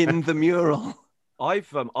in the mural.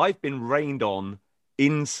 I've been rained on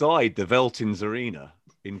inside the Veltins Arena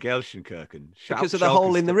in Gelsenkirchen because of the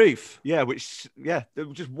hole in the roof. Yeah, there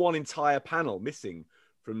was just one entire panel missing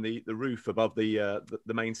from the roof above the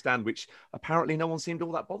main stand, which apparently no one seemed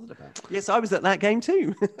all that bothered about. Yes, I was at that game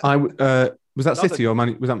too. Was that City or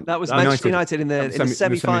Man? That was Manchester United in the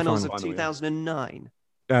semi-finals of 2009.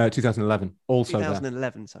 2011. Also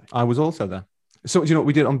 2011. Sorry, I was also there. So do you know what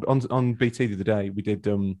we did on BT the other day? We did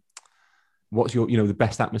what's your the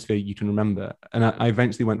best atmosphere you can remember, and I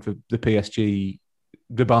eventually went for the PSG,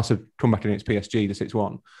 the Barca comeback against PSG, the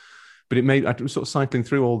 6-1. But I was sort of cycling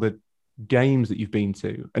through all the games that you've been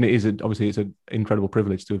to, and obviously it's an incredible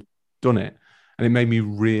privilege to have done it, and it made me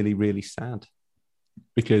really, really sad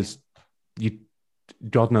because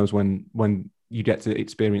God knows when you get to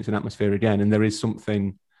experience an atmosphere again, and there is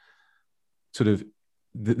something sort of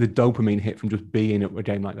the dopamine hit from just being at a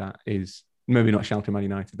game like that is maybe not shouting Man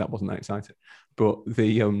United, that wasn't that exciting, but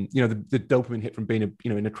the dopamine hit from being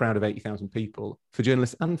in a crowd of 80,000 people for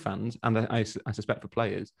journalists and fans, and I suspect for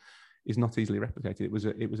players, is not easily replicated. It was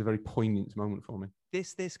a very poignant moment for me.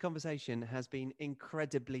 This conversation has been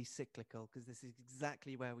incredibly cyclical because this is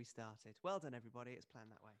exactly where we started. Well done, everybody. It's planned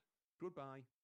that way. Goodbye.